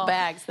terrible. reusable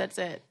bags. That's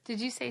it.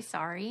 Did you say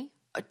sorry?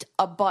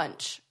 A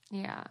bunch.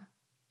 Yeah.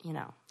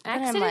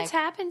 Accidents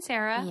happen,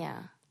 Sarah. Yeah.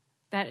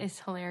 That is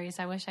hilarious.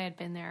 I wish I had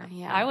been there.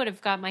 Yeah. I would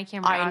have got my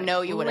camera out. I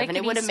know you would have. And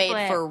it would have made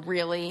lickety-split. for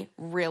really,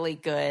 really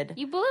good.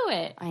 You blew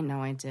it. I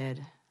know I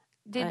did.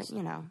 But,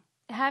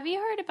 Have you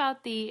heard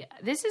about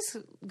this is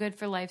good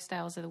for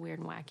lifestyles of the weird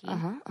and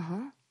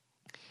wacky.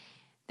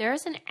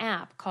 There's an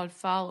app called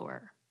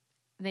Follower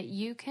that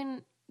you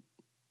can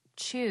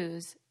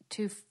choose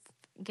to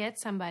get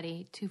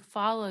somebody to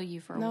follow you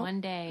for one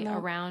day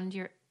around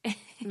your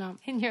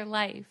in your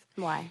life.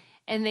 Why?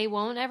 And they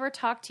won't ever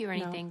talk to you or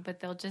anything, but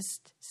they'll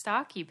just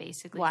stalk you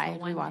basically. Why? For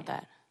one We want day.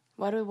 that.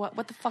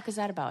 What the fuck is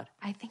that about?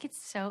 I think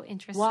it's so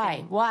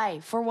interesting. Why?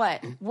 For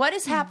what? What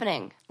is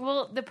happening?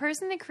 Well, the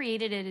person that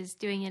created it is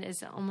doing it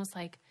as almost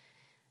like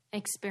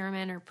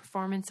experiment or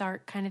performance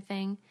art kind of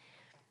thing.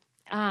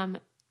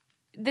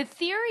 The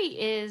theory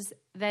is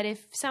that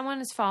if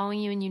someone is following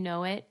you and you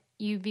know it,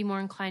 you'd be more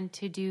inclined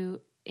to do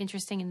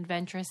interesting and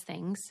adventurous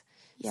things.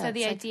 Yeah, so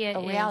the it's idea like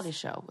is a reality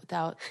show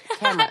without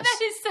cameras. That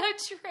is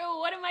so true.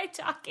 What am I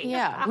talking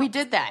about? We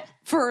did that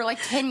for like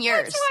 10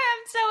 years. That's why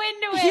I'm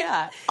so into it.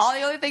 Yeah. All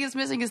the only thing is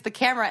missing is the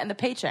camera and the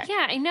paycheck.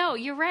 Yeah, I know.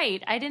 You're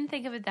right. I didn't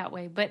think of it that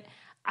way. But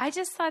I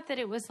just thought that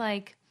it was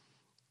like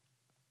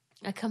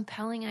a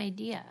compelling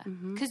idea.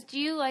 Because do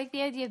you like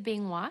the idea of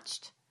being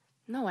watched?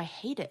 No, I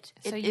hate it.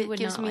 So it you would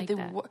gives not me like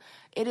that.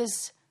 It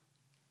is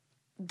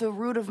the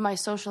root of my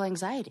social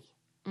anxiety.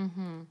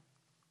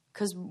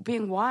 Because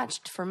being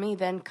watched for me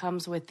then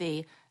comes with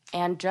the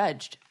and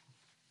judged.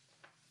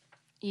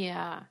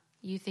 Yeah.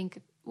 You think,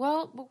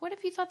 well, but what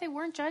if you thought they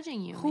weren't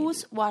judging you?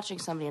 Who's watching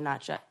somebody and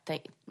not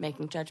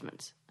making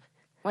judgments?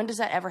 When does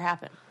that ever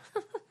happen?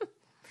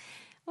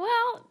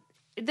 Well,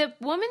 the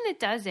woman that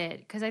does it,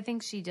 because I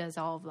think she does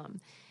all of them,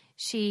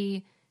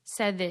 she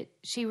said that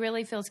she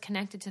really feels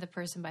connected to the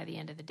person by the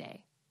end of the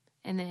day.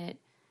 And that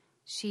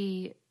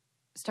she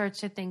starts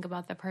to think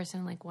about the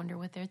person, like wonder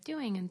what they're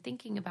doing and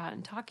thinking about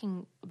and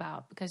talking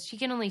about, because she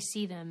can only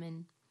see them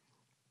and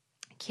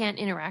can't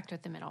interact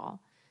with them at all.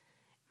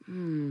 I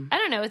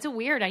don't know. It's a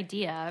weird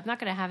idea. I'm not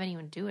going to have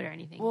anyone do it or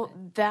anything. Well,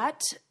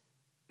 that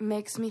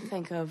makes me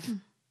think of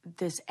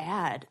this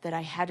ad that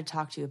I had to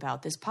talk to you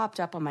about. This popped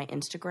up on my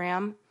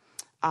Instagram,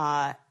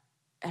 and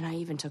I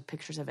even took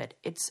pictures of it.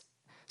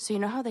 So you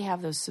know how they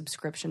have those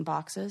subscription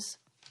boxes?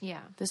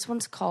 Yeah. This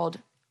one's called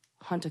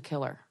Hunt a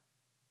Killer.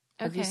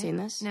 Have you seen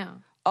this? No.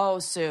 Oh,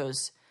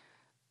 Suze.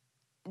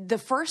 The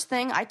first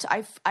thing, I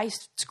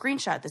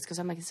screenshot this because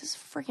I'm like, is this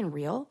freaking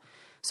real?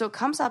 So it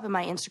comes up in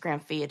my Instagram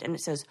feed and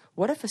it says,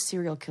 what if a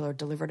serial killer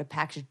delivered a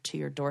package to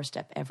your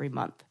doorstep every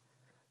month?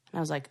 And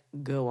I was like,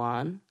 go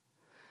on.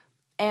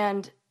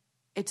 And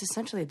it's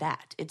essentially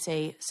that. It's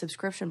a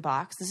subscription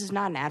box. This is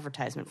not an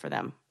advertisement for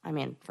them. I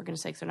mean, for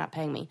goodness sakes, they're not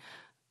paying me.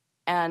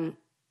 And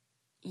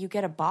you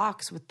get a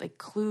box with like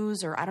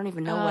clues or I don't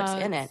even know what's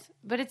in it.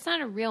 But it's not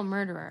a real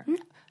murderer.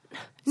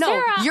 No,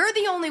 Sarah. You're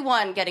the only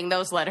one getting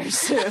those letters,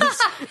 Suze.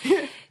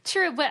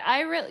 True, but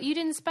you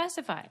didn't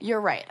specify.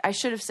 You're right. I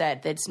should have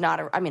said that it's not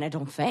I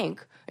don't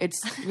think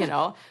it's,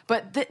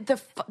 but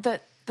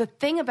the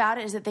thing about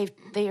it is that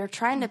they are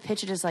trying to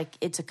pitch it as like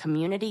it's a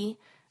community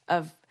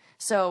of.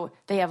 So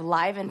they have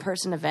live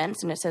in-person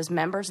events, and it says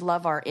members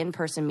love our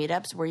in-person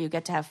meetups where you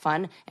get to have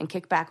fun and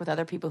kick back with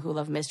other people who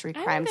love mystery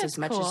crimes as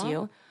much as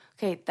you.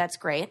 Okay, that's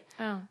great.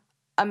 Oh.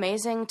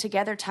 Amazing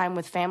together time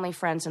with family,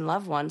 friends, and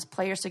loved ones.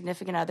 Play your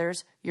significant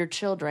others, your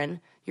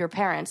children, your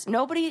parents.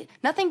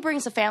 Nothing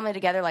brings a family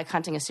together like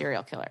hunting a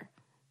serial killer.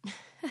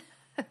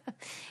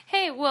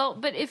 Hey, well,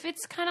 but if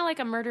it's kind of like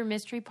a murder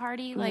mystery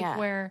party,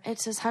 where... It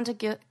says hunt a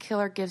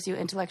killer gives you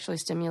intellectually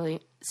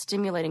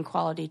stimulating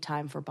quality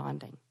time for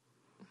bonding.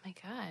 My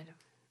God.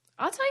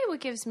 I'll tell you what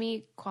gives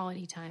me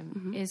quality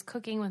time is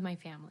cooking with my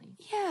family.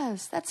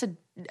 Yes,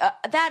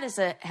 that is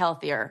a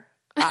healthier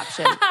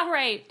option.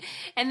 Right.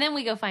 And then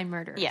we go find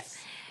murderers. Yes.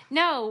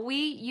 No, we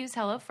use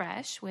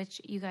HelloFresh,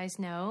 which you guys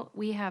know.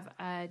 We have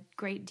a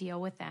great deal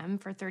with them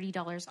for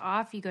 $30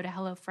 off. You go to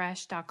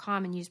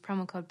HelloFresh.com and use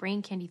promo code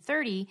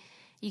BrainCandy30.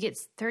 You get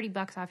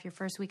 $30 off your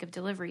first week of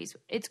deliveries.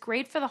 It's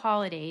great for the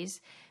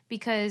holidays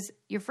because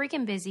you're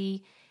freaking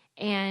busy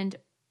and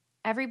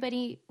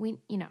everybody, we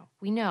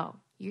know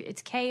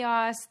it's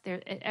chaos.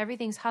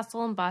 Everything's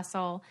hustle and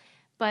bustle,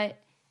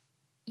 but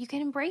you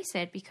can embrace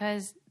it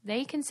because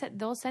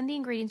they'll send the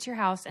ingredients to your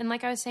house. And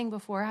like I was saying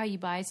before, how you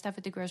buy stuff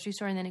at the grocery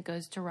store and then it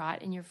goes to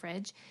rot in your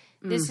fridge.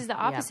 This is the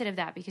opposite of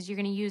that because you're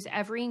going to use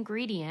every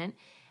ingredient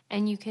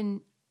and you can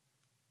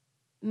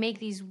make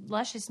these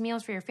luscious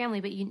meals for your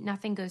family, but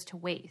nothing goes to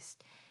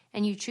waste.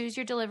 And you choose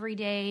your delivery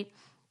date.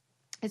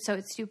 And so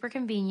it's super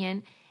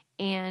convenient.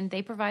 And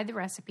they provide the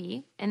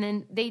recipe, and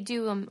then they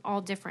do them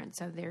all different.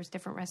 So there's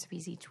different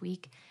recipes each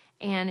week,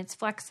 and it's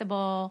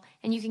flexible,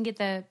 and you can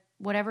get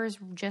whatever's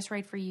just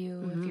right for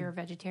you if you're a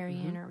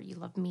vegetarian or you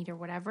love meat or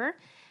whatever.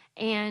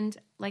 And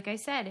like I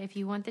said, if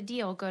you want the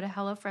deal, go to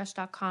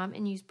HelloFresh.com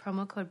and use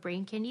promo code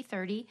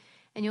BrainCandy30,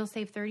 and you'll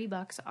save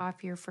 $30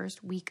 off your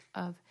first week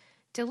of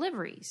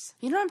deliveries.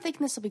 You know what I'm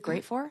thinking this will be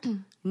great for?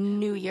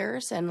 New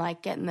Year's and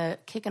like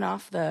kicking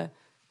off the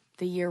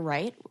year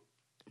right.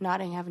 Not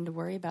having to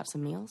worry about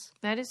some meals.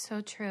 That is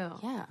so true.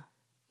 Yeah.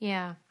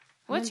 Yeah.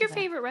 What's your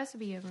favorite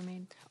recipe you ever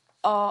made?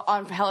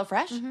 On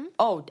HelloFresh?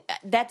 Oh,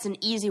 that's an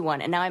easy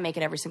one. And now I make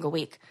it every single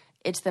week.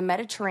 It's the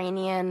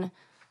Mediterranean,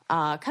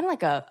 kind of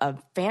like a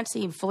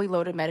fancy, fully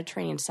loaded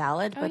Mediterranean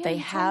salad. But they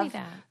have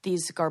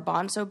these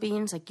garbanzo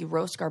beans, like you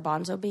roast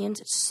garbanzo beans.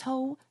 It's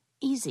so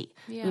easy.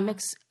 Yeah. You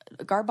mix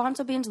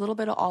garbanzo beans, a little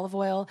bit of olive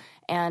oil,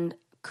 and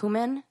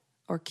cumin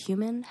or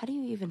cumin. How do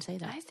you even say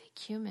that? I say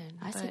cumin.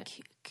 I say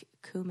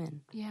cumin.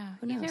 Yeah,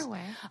 either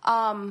way.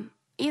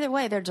 Either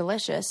way, they're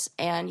delicious,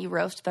 and you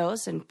roast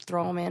those and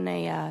throw them in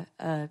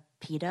a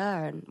pita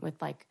and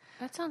with like.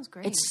 That sounds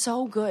great. It's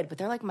so good, but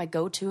they're like my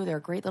go-to. They're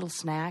a great little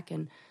snack,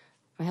 and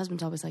my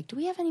husband's always like, "Do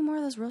we have any more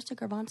of those roasted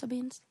garbanzo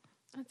beans?"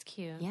 That's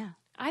cute. Yeah.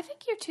 I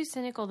think you're too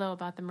cynical though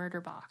about the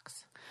murder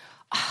box.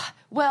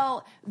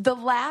 Well, the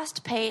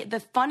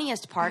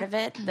funniest part of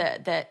it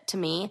that to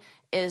me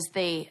is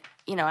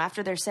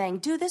after they're saying,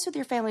 "Do this with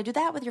your family, do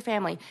that with your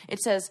family," it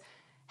says,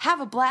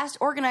 "Have a blast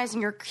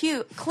organizing your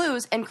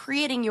clues and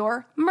creating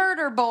your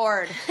murder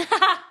board."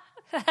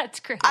 That's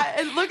great.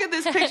 And look at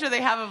this picture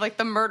they have of like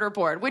the murder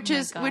board, which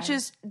is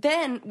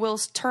then will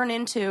turn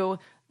into,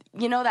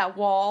 that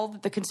wall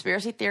that the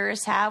conspiracy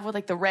theorists have with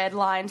like the red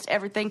lines,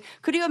 everything.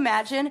 Could you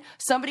imagine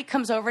somebody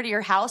comes over to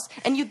your house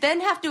and you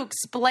then have to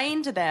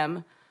explain to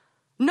them,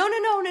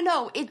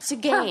 no, it's a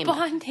game. For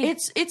bonding.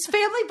 It's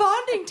family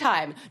bonding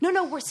time.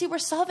 No, we're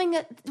solving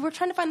it. We're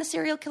trying to find the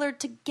serial killer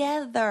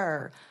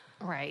together.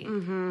 Right.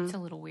 Mm-hmm. It's a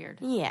little weird.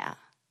 Yeah.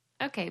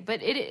 Okay, but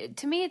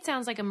to me it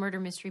sounds like a murder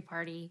mystery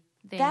party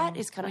thing. That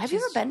is kind of... Have you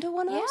ever been to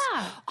one of those?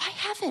 Yeah. I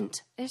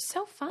haven't. They're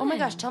so fun. Oh my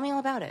gosh, tell me all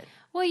about it.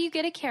 Well, you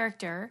get a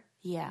character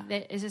Yeah.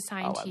 that is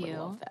assigned to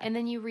you. And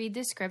then you read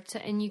the script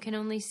and you can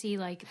only see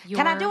like your...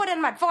 Can I do it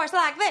in my voice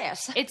like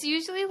this? It's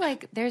usually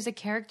like there's a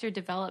character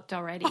developed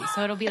already.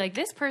 So it'll be like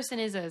this person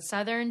is a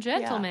Southern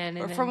gentleman.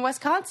 Yeah. Or from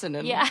Wisconsin.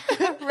 Yeah,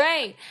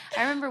 right.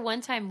 I remember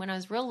one time when I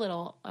was real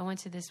little, I went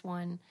to this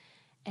one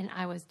and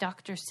I was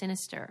Dr.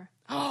 Sinister.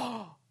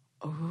 Ooh.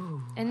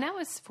 And that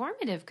was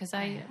formative because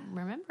I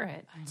remember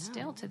it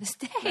still to this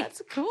day.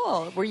 That's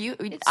cool. Were you...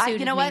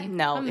 you know what?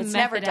 No, it's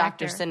never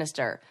Dr.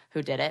 Sinister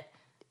who did it.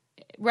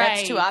 Right.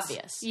 That's too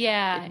obvious.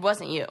 Yeah. It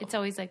wasn't you. It's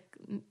always like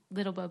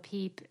Little Bo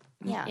Peep,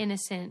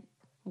 innocent,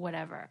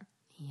 whatever.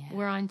 Yeah.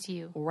 We're on to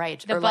you.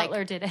 Right. The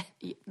butler did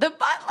it. The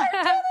butler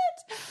did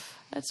it!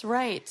 That's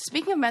right.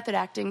 Speaking of method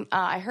acting,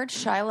 I heard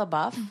Shia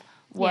LaBeouf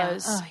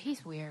was... Yeah. Oh,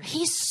 he's weird.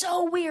 He's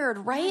so weird,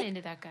 right? I'm not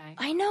into that guy.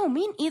 I know,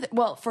 me neither.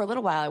 Well, for a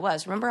little while I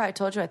was. Remember I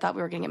told you I thought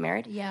we were going to get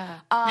married? Yeah.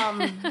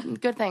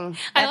 Good thing.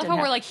 I love how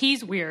we're like,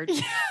 he's weird.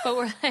 But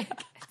we're like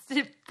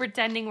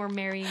pretending we're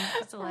marrying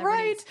celebrities.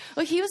 Right.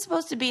 Well, he was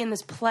supposed to be in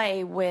this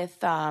play with,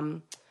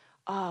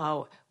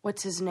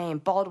 what's his name?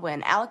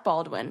 Baldwin, Alec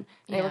Baldwin.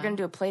 They were going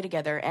to do a play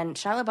together. And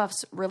Shia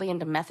LaBeouf's really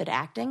into method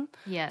acting.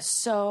 Yes.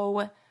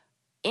 So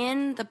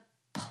in the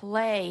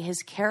play,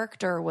 his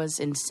character was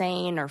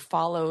insane or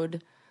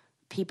followed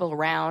people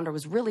around or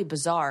was really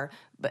bizarre.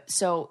 But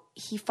so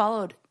he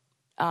followed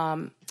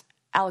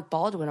Alec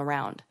Baldwin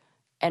around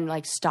and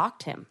like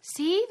stalked him.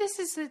 See, this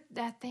is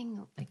that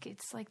thing. Like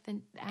it's like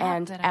the app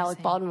And that Alec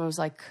saying. Baldwin was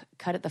like,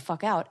 cut it the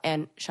fuck out.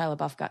 And Shia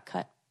LaBeouf got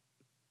cut.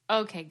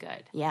 Okay,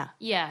 good. Yeah.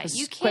 Yeah. Just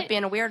You quit can't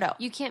being a weirdo.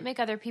 You can't make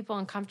other people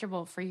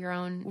uncomfortable for your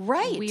own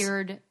Right.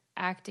 weird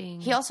acting.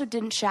 He also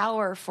didn't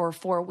shower for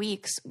 4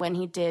 weeks when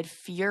he did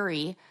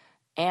Fury,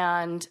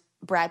 and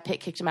Brad Pitt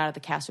kicked him out of the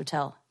cast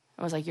hotel.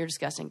 I was like, you're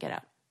disgusting. Get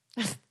out.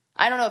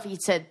 I don't know if he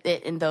said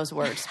it in those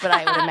words, but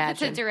I would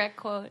imagine. It's a direct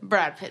quote.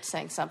 Brad Pitt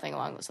saying something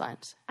along those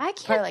lines. I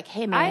can't. Probably like,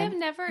 hey, man, I have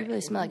never. you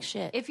really smell like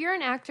shit. If you're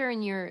an actor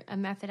and you're a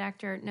method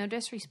actor, no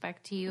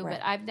disrespect to you, Right.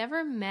 but I've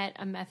never met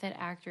a method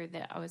actor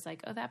that I was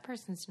like, oh, that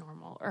person's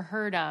normal, or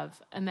heard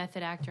of a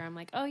method actor. I'm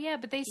like, oh yeah,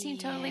 but they seem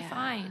totally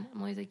fine. I'm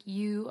always like,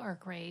 you are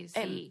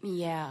crazy.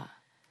 Yeah.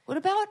 What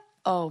about?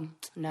 Oh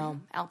no,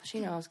 Al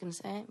Pacino. I was going to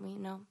say.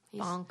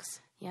 He's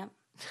Bonks. Yep.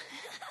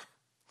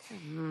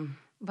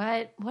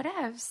 But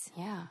whatevs.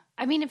 Yeah.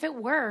 I mean, if it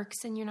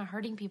works and you're not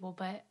hurting people,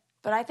 but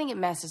But I think it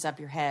messes up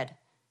your head.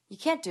 You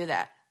can't do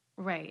that.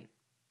 right.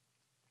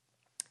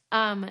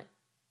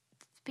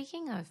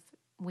 Speaking of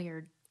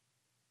weird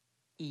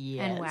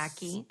Yes. and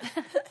wacky,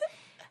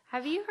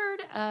 have you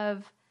heard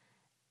of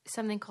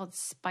something called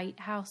spite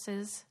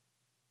houses?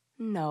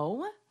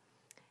 No.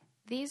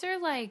 These are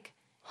like,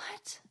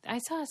 What? I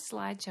saw a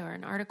slideshow or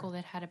an article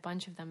that had a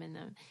bunch of them in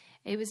them.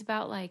 It was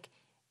about like,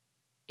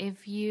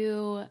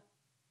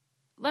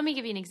 let me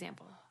give you an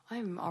example.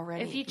 I'm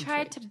already. If you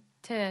tried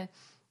to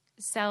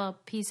sell a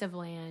piece of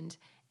land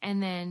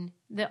and then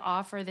the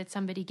offer that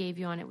somebody gave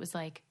you on it was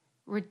like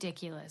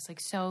ridiculous, like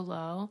so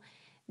low,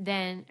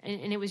 then,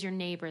 and it was your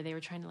neighbor, they were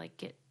trying to like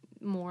get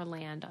more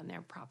land on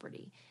their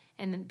property,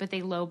 but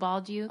they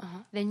lowballed you,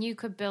 then you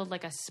could build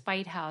like a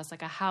spite house,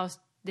 like a house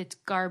that's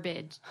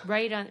garbage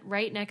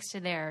right next to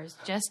theirs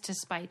just to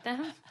spite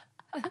them.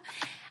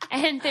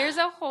 And there's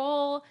a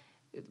whole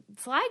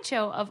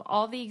slideshow of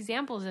all the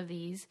examples of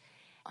these.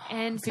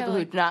 And people so,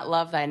 who do not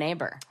love thy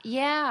neighbor.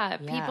 yeah,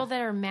 people that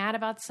are mad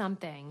about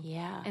something.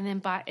 Yeah. And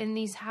then and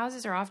these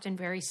houses are often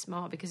very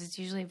small because it's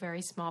usually a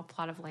very small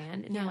plot of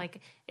land. And they're like,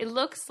 it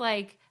looks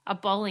like a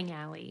bowling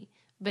alley,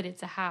 but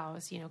it's a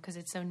house, because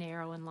it's so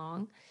narrow and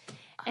long.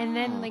 And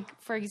then, like,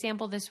 for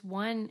example, this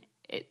one,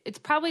 it's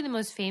probably the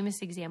most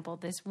famous example.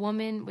 This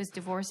woman was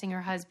divorcing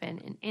her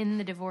husband, and in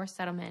the divorce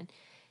settlement,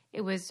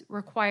 it was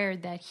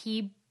required that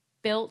he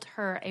built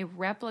her a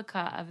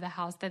replica of the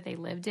house that they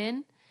lived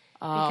in.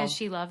 Because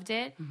she loved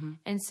it. Mm-hmm.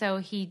 And so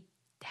he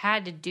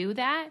had to do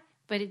that,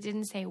 but it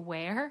didn't say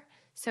where.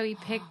 So he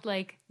picked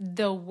like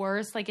the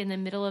worst, like in the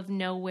middle of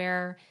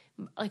nowhere,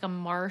 like a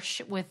marsh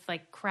with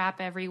like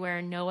crap everywhere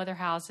and no other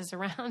houses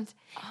around.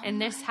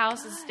 And this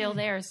house is still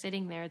there,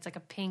 sitting there. It's like a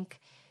pink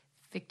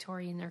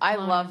Victorian. I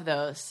love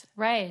those.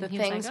 Right. The And he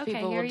was things like, okay,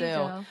 people here will you do.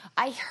 go.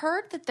 I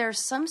heard that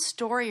there's some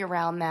story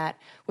around that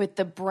with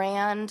the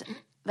brand,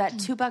 that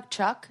 $2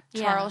 Chuck,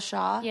 Charles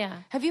Shaw. Yeah.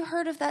 Have you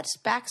heard of that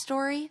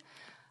backstory?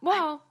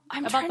 Well,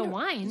 I'm about trying the to-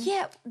 wine.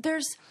 Yeah,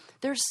 there's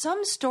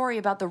some story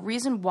about the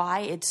reason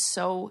why it's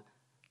so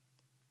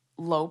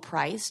low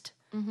priced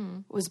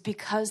was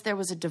because there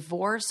was a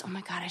divorce. Oh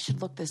my God, I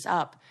should look this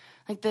up.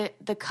 Like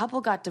the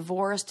couple got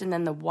divorced and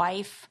then the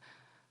wife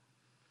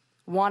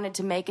wanted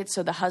to make it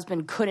so the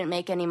husband couldn't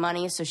make any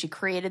money. So she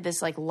created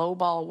this like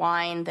lowball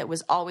wine that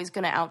was always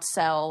going to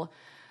outsell.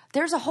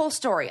 There's a whole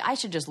story. I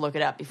should just look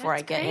it up before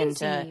That's I get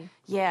into, crazy.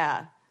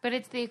 yeah. But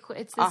it's the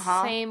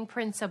same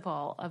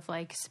principle of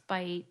like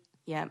spite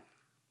Yeah.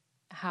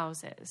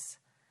 houses.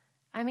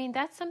 I mean,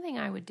 that's something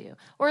I would do.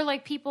 Or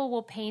like people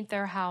will paint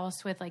their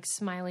house with like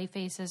smiley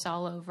faces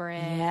all over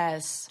it.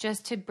 Yes.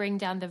 Just to bring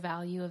down the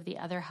value of the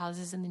other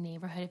houses in the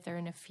neighborhood if they're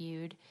in a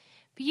feud.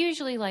 But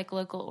usually like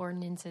local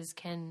ordinances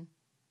can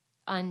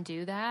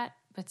undo that.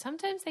 But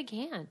sometimes they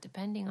can't,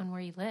 depending on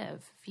where you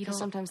live. If you don't,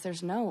 Sometimes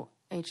there's no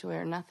HOA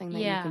or nothing that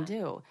you can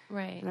do.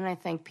 Right. And then I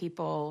think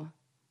people...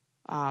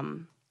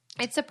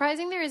 It's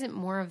surprising there isn't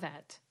more of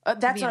that.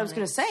 that's what I was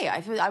going to say.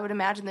 I would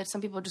imagine that some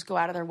people just go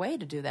out of their way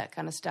to do that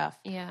kind of stuff.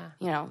 Yeah.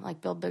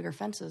 Like build bigger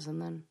fences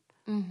and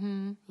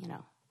then,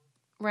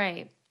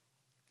 Right.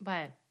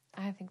 But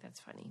I think that's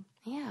funny.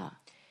 Yeah.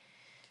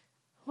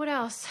 What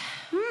else?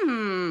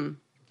 You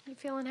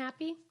feeling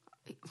happy?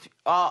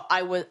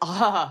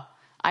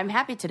 I'm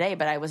happy today,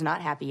 but I was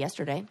not happy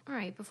yesterday. All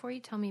right. Before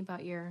you tell me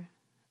about your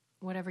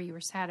whatever you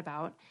were sad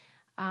about,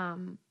 I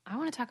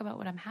want to talk about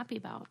what I'm happy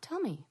about. Tell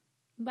me.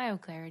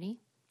 BioClarity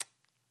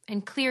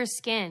and clear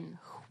skin.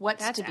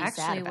 What's That's to be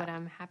actually sad about? what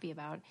I'm happy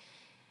about.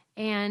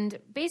 And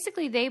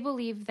basically, they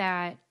believe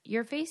that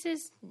your face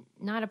is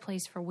not a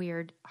place for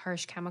weird,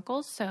 harsh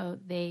chemicals. So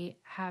they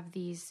have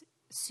these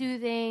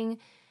soothing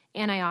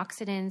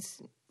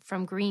antioxidants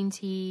from green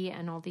tea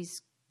and all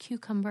these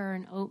cucumber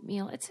and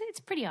oatmeal. It's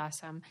pretty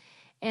awesome.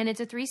 And it's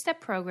a 3-step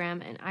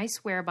program, and I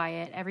swear by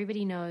it.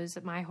 Everybody knows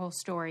my whole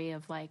story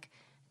of like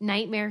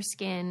nightmare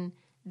skin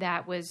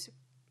that was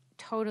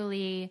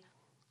totally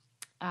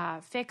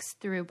fixed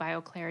through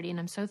BioClarity, and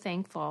I'm so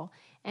thankful.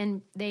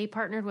 And they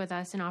partnered with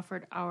us and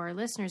offered our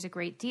listeners a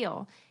great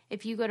deal.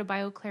 If you go to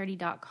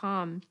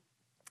bioclarity.com,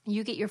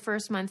 you get your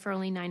first month for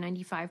only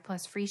 $9.95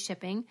 plus free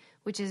shipping,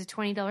 which is a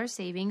 $20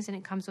 savings, and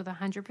it comes with a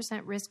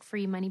 100%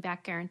 risk-free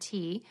money-back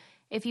guarantee.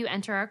 If you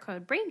enter our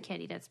code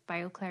BRAINCANDY, that's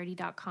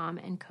bioclarity.com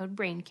and code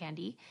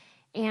BRAINCANDY,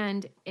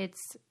 and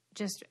it's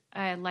just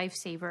a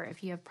lifesaver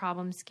if you have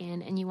problem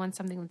skin and you want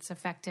something that's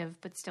effective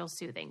but still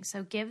soothing.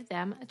 So give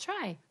them a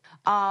try.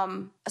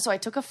 So I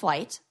took a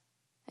flight.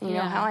 And you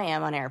know how I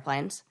am on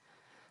airplanes.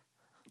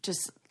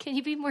 Can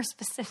you be more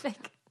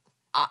specific?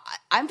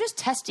 I'm just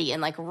testy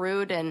and like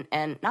rude and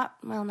not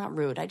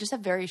rude. I just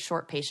have very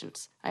short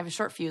patience. I have a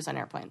short fuse on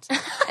airplanes.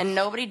 And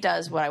nobody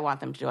does what I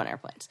want them to do on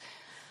airplanes.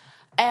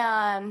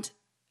 And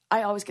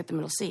I always get the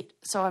middle seat.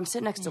 So I'm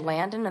sitting next to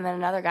Landon and then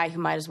another guy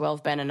who might as well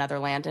have been another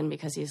Landon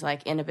because he's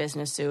like in a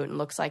business suit and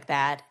looks like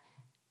that.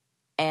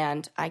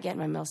 And I get in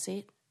my middle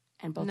seat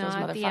and both those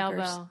motherfuckers, the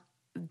elbow.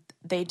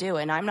 They do.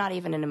 And I'm not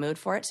even in a mood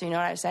for it. So you know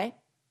what I say?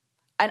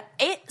 And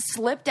it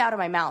slipped out of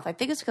my mouth. I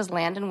think it's because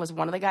Landon was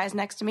one of the guys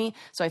next to me,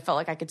 so I felt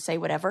like I could say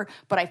whatever,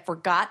 but I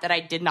forgot that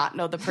I did not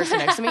know the person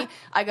next to me.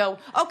 I go,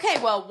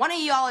 okay, well, one of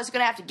y'all is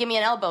going to have to give me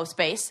an elbow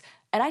space,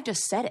 and I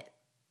just said it.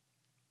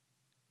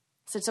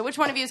 I said, so which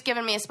one of you is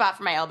giving me a spot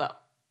for my elbow?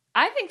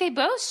 I think they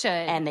both should.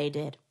 And they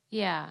did.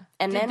 Yeah.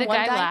 And did then the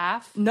one guy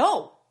laugh?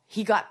 No.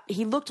 He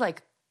looked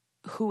like,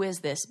 who is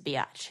this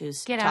biatch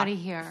who's Get out of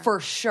here. For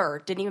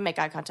sure. Didn't even make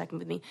eye contact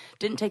with me.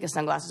 Didn't take his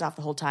sunglasses off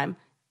the whole time.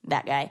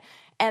 That guy.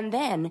 And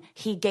then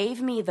he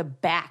gave me the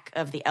back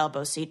of the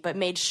elbow seat, but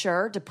made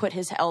sure to put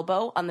his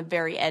elbow on the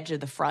very edge of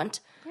the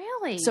front.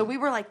 Really? So we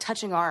were like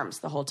touching arms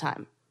the whole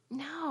time.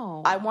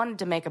 No. I wanted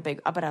to make a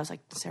big, but I was like,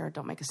 Sarah,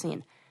 don't make a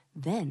scene.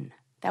 Then,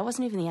 that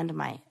wasn't even the end of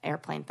my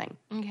airplane thing.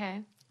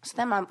 Okay. So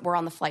then we're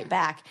on the flight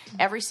back.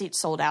 Every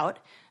seat's sold out.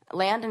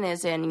 Landon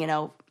is in,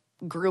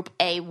 group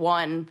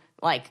A1,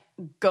 like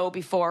go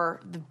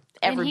before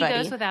everybody. And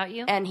he goes without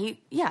you? And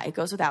it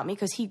goes without me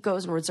because he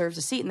goes and reserves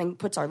a seat and then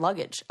puts our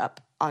luggage up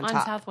on top.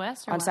 On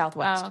Southwest? Or on what?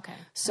 Southwest. Oh, okay.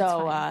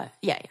 So,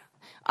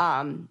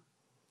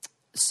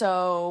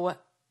 so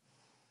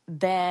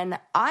then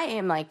I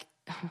am like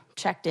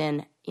checked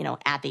in,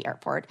 at the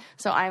airport.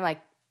 So I'm like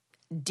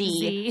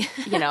D,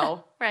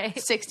 right.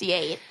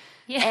 68.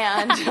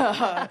 Yeah.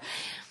 And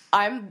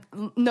I'm,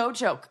 no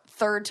joke,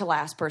 third to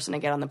last person to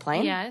get on the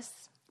plane. Yes.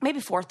 Maybe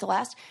fourth to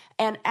last.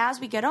 And as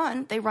we get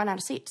on, they run out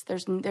of seats.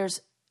 There's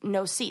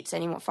no seats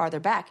any farther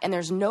back, and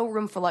there's no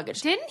room for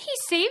luggage. Didn't he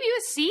save you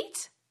a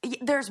seat?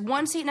 There's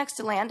one seat next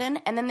to Landon,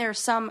 and then there's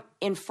some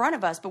in front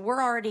of us, but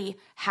we're already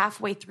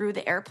halfway through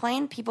the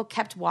airplane. People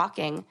kept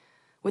walking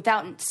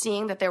without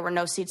seeing that there were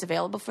no seats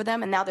available for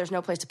them, and now there's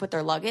no place to put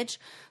their luggage.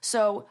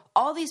 So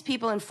all these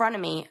people in front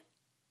of me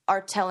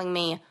are telling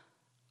me,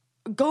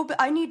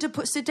 I need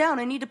to sit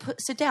down.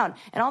 Sit down.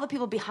 And all the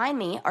people behind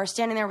me are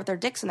standing there with their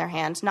dicks in their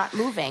hands, not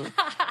moving.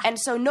 And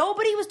so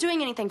nobody was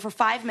doing anything for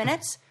 5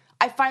 minutes.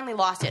 I finally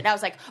lost it. And I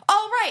was like,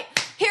 all right,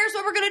 here's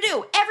what we're going to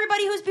do.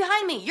 Everybody who's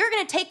behind me, you're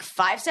going to take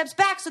 5 steps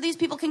back so these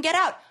people can get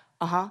out.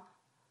 Uh-huh.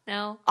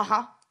 No.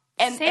 Uh-huh.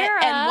 And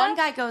Sarah. And one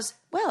guy goes,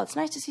 well, it's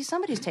nice to see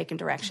somebody's taking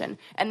direction.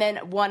 And then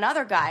one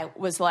other guy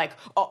was like,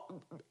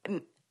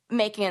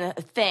 making a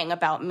thing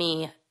about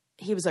me.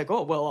 He was like,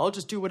 oh, well, I'll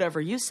just do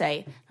whatever you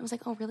say. I was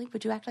like, oh, really?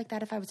 Would you act like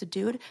that if I was a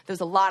dude? There was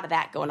a lot of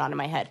that going on in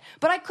my head.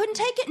 But I couldn't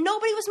take it.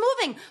 Nobody was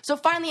moving. So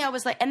finally I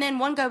was like, and then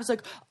one guy was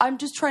like, I'm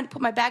just trying to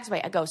put my bags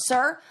away. I go,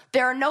 sir,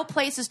 there are no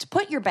places to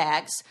put your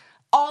bags.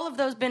 All of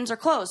those bins are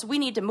closed. We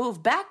need to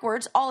move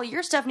backwards. All of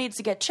your stuff needs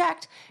to get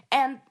checked.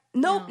 And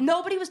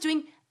nobody was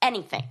doing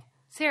anything.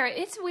 Sarah,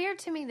 it's weird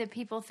to me that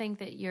people think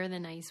that you're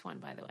the nice one,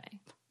 by the way.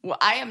 Well,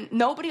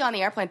 nobody on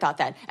the airplane thought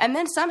that. And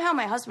then somehow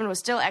my husband was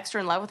still extra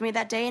in love with me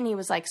that day, and he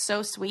was like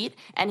so sweet.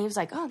 And he was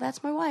like, oh,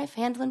 that's my wife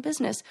handling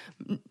business.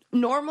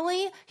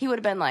 Normally, he would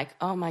have been like,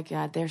 oh my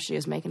God, there she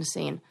is making a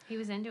scene. He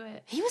was into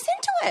it. He was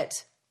into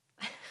it.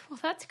 Well,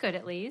 that's good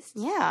at least.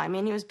 Yeah, I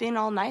mean, he was being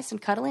all nice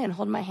and cuddly and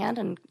holding my hand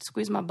and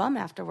squeezed my bum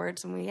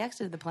afterwards when we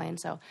exited the plane.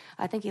 So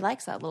I think he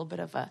likes that little bit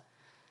of a,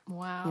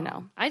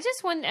 wow. I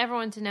just want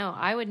everyone to know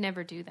I would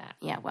never do that.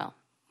 Yeah, well.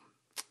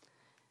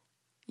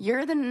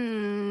 You're the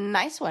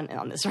nice one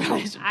on this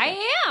relationship.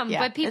 I am, yeah,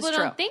 but people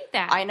don't think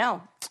that. I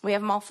know. We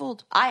have them all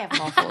fooled. I have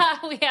them all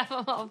fooled. We have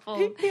them all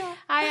fooled. Yeah.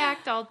 I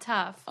act all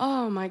tough.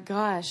 Oh, my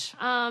gosh.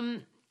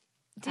 I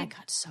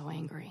got so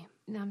angry.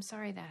 No, I'm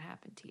sorry that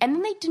happened to you. And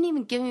then they didn't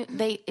even give me,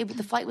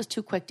 the flight was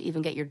too quick to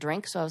even get your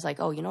drink. So I was like,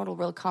 oh, you know what'll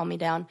really calm me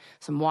down?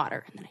 Some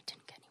water. And then I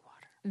didn't get any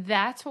water.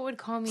 That's what would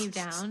calm you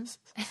down?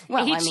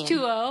 Well,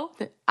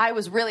 H2O? I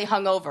was really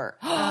hungover.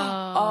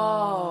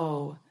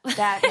 Oh,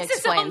 that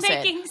explains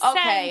it. Sense.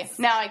 Okay,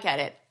 now I get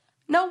it.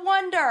 No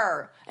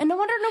wonder. And no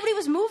wonder nobody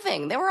was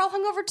moving. They were all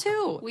hungover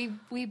too.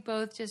 We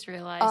both just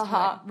realized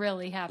what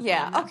really happened.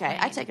 Yeah, okay.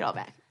 I take it all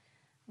back.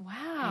 Wow.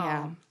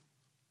 Yeah.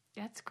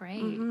 That's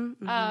great.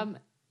 Mm-hmm.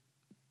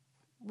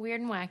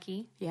 Weird and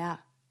wacky. Yeah.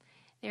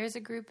 There's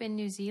a group in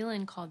New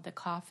Zealand called the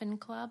Coffin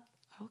Club.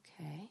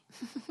 Okay.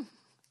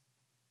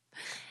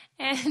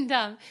 And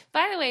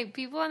by the way,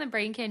 people on the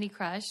Brain Candy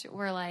Crush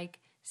were like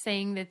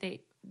saying that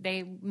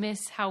they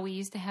miss how we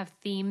used to have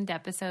themed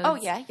episodes. Oh,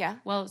 yeah.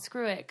 Well,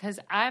 screw it, because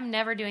I'm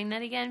never doing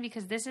that again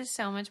because this is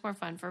so much more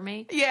fun for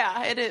me.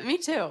 Yeah, it is. Me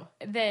too.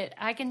 That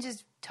I can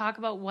just talk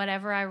about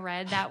whatever I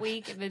read that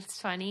week if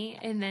it's funny,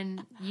 and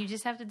then you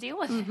just have to deal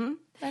with it.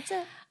 That's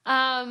it.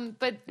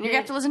 But You're going to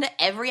have to listen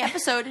to every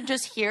episode to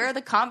just hear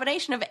the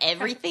combination of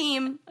every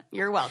theme.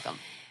 You're welcome.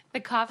 The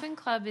Coffin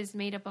Club is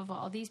made up of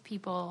all these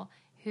people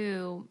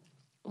who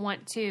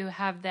want to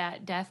have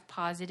that death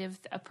positive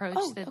approach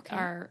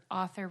our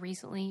author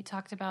recently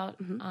talked about,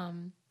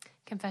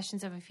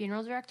 Confessions of a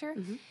Funeral Director,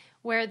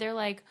 where they're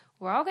like,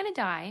 we're all going to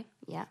die.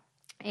 Yeah.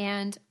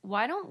 And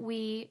why don't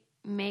we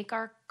make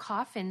our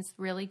coffins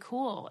really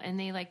cool? And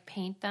they like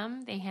paint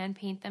them, they hand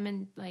paint them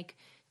and like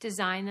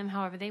design them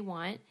however they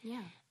want.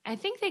 Yeah. I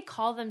think they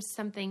call them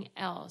something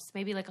else,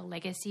 maybe like a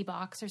legacy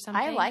box or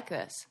something. I like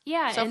this.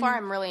 Yeah. So far,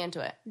 I'm really into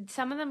it.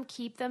 Some of them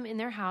keep them in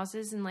their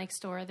houses and like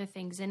store other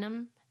things in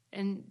them.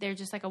 And they're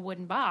just like a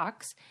wooden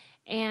box.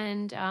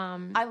 And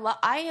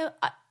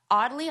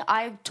oddly,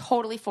 I'm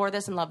totally for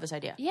this and love this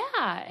idea.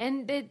 yeah,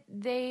 and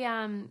they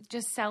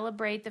just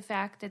celebrate the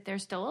fact that they're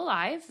still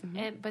alive,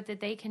 but that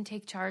they can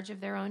take charge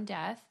of their own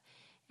death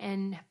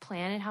and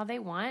plan it how they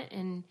want.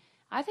 And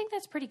I think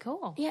that's pretty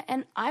cool. Yeah,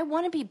 and I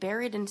want to be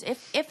buried in.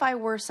 If I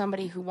were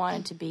somebody who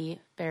wanted to be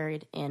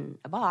buried in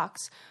a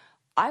box,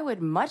 I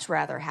would much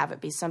rather have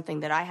it be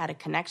something that I had a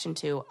connection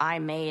to, I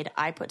made,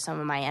 I put some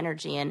of my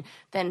energy in,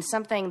 than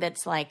something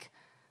that's like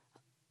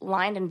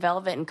lined in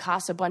velvet and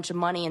costs a bunch of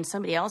money and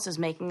somebody else is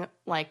making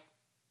like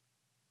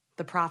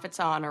the profits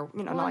on, or,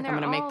 you know, not like I'm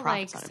going to make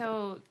profits on it.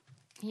 So,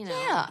 you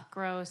know,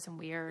 gross and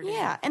weird.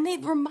 Yeah, and they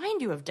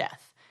remind you of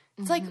death.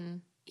 It's like,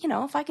 you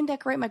know, if I can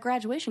decorate my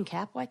graduation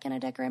cap, why can't I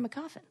decorate my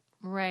coffin?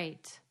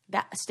 Right.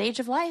 That stage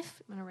of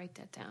life. I'm going to write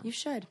that down. You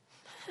should.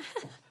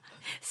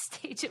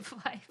 Stage of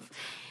life.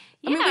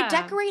 I mean, we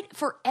decorate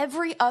for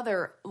every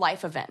other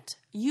life event.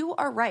 You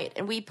are right,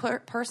 and we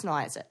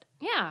personalize it.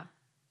 Yeah.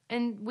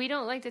 And we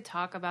don't like to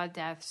talk about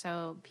death,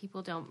 so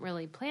people don't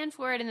really plan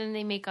for it, and then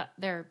they make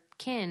their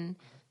kin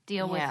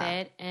deal with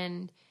it,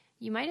 and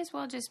you might as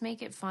well just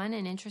make it fun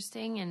and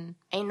interesting. And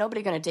ain't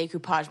nobody going to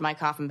decoupage my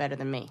coffin better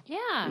than me.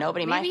 Yeah.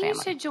 Nobody in my family. Maybe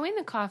you should join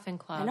the Coffin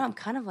Club. I know, I'm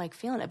kind of like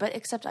feeling it, but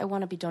except I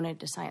want to be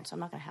donated to science, so I'm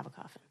not going to have a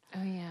coffin.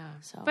 Oh, yeah.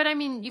 So. But, I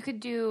mean, you could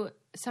do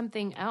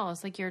something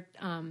else, like your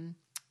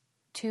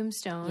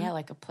tombstone. Yeah,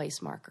 like a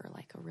place marker,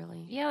 like a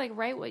really... Yeah, like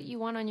write what you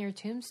want on your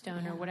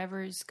tombstone or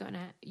whatever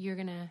you're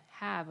gonna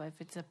have, if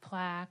it's a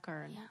plaque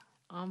or an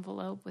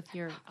envelope with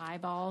your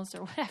eyeballs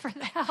or whatever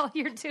the hell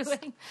you're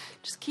doing.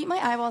 Just keep my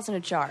eyeballs in a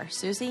jar.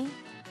 Susie,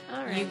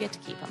 all right. You get to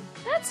keep them.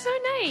 That's so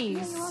nice.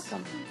 Yeah, you're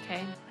welcome.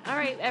 Okay. All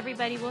right,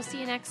 everybody. We'll see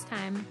you next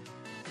time.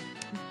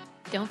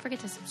 Don't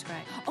forget to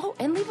subscribe. Oh,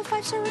 and leave a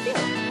 5-star review.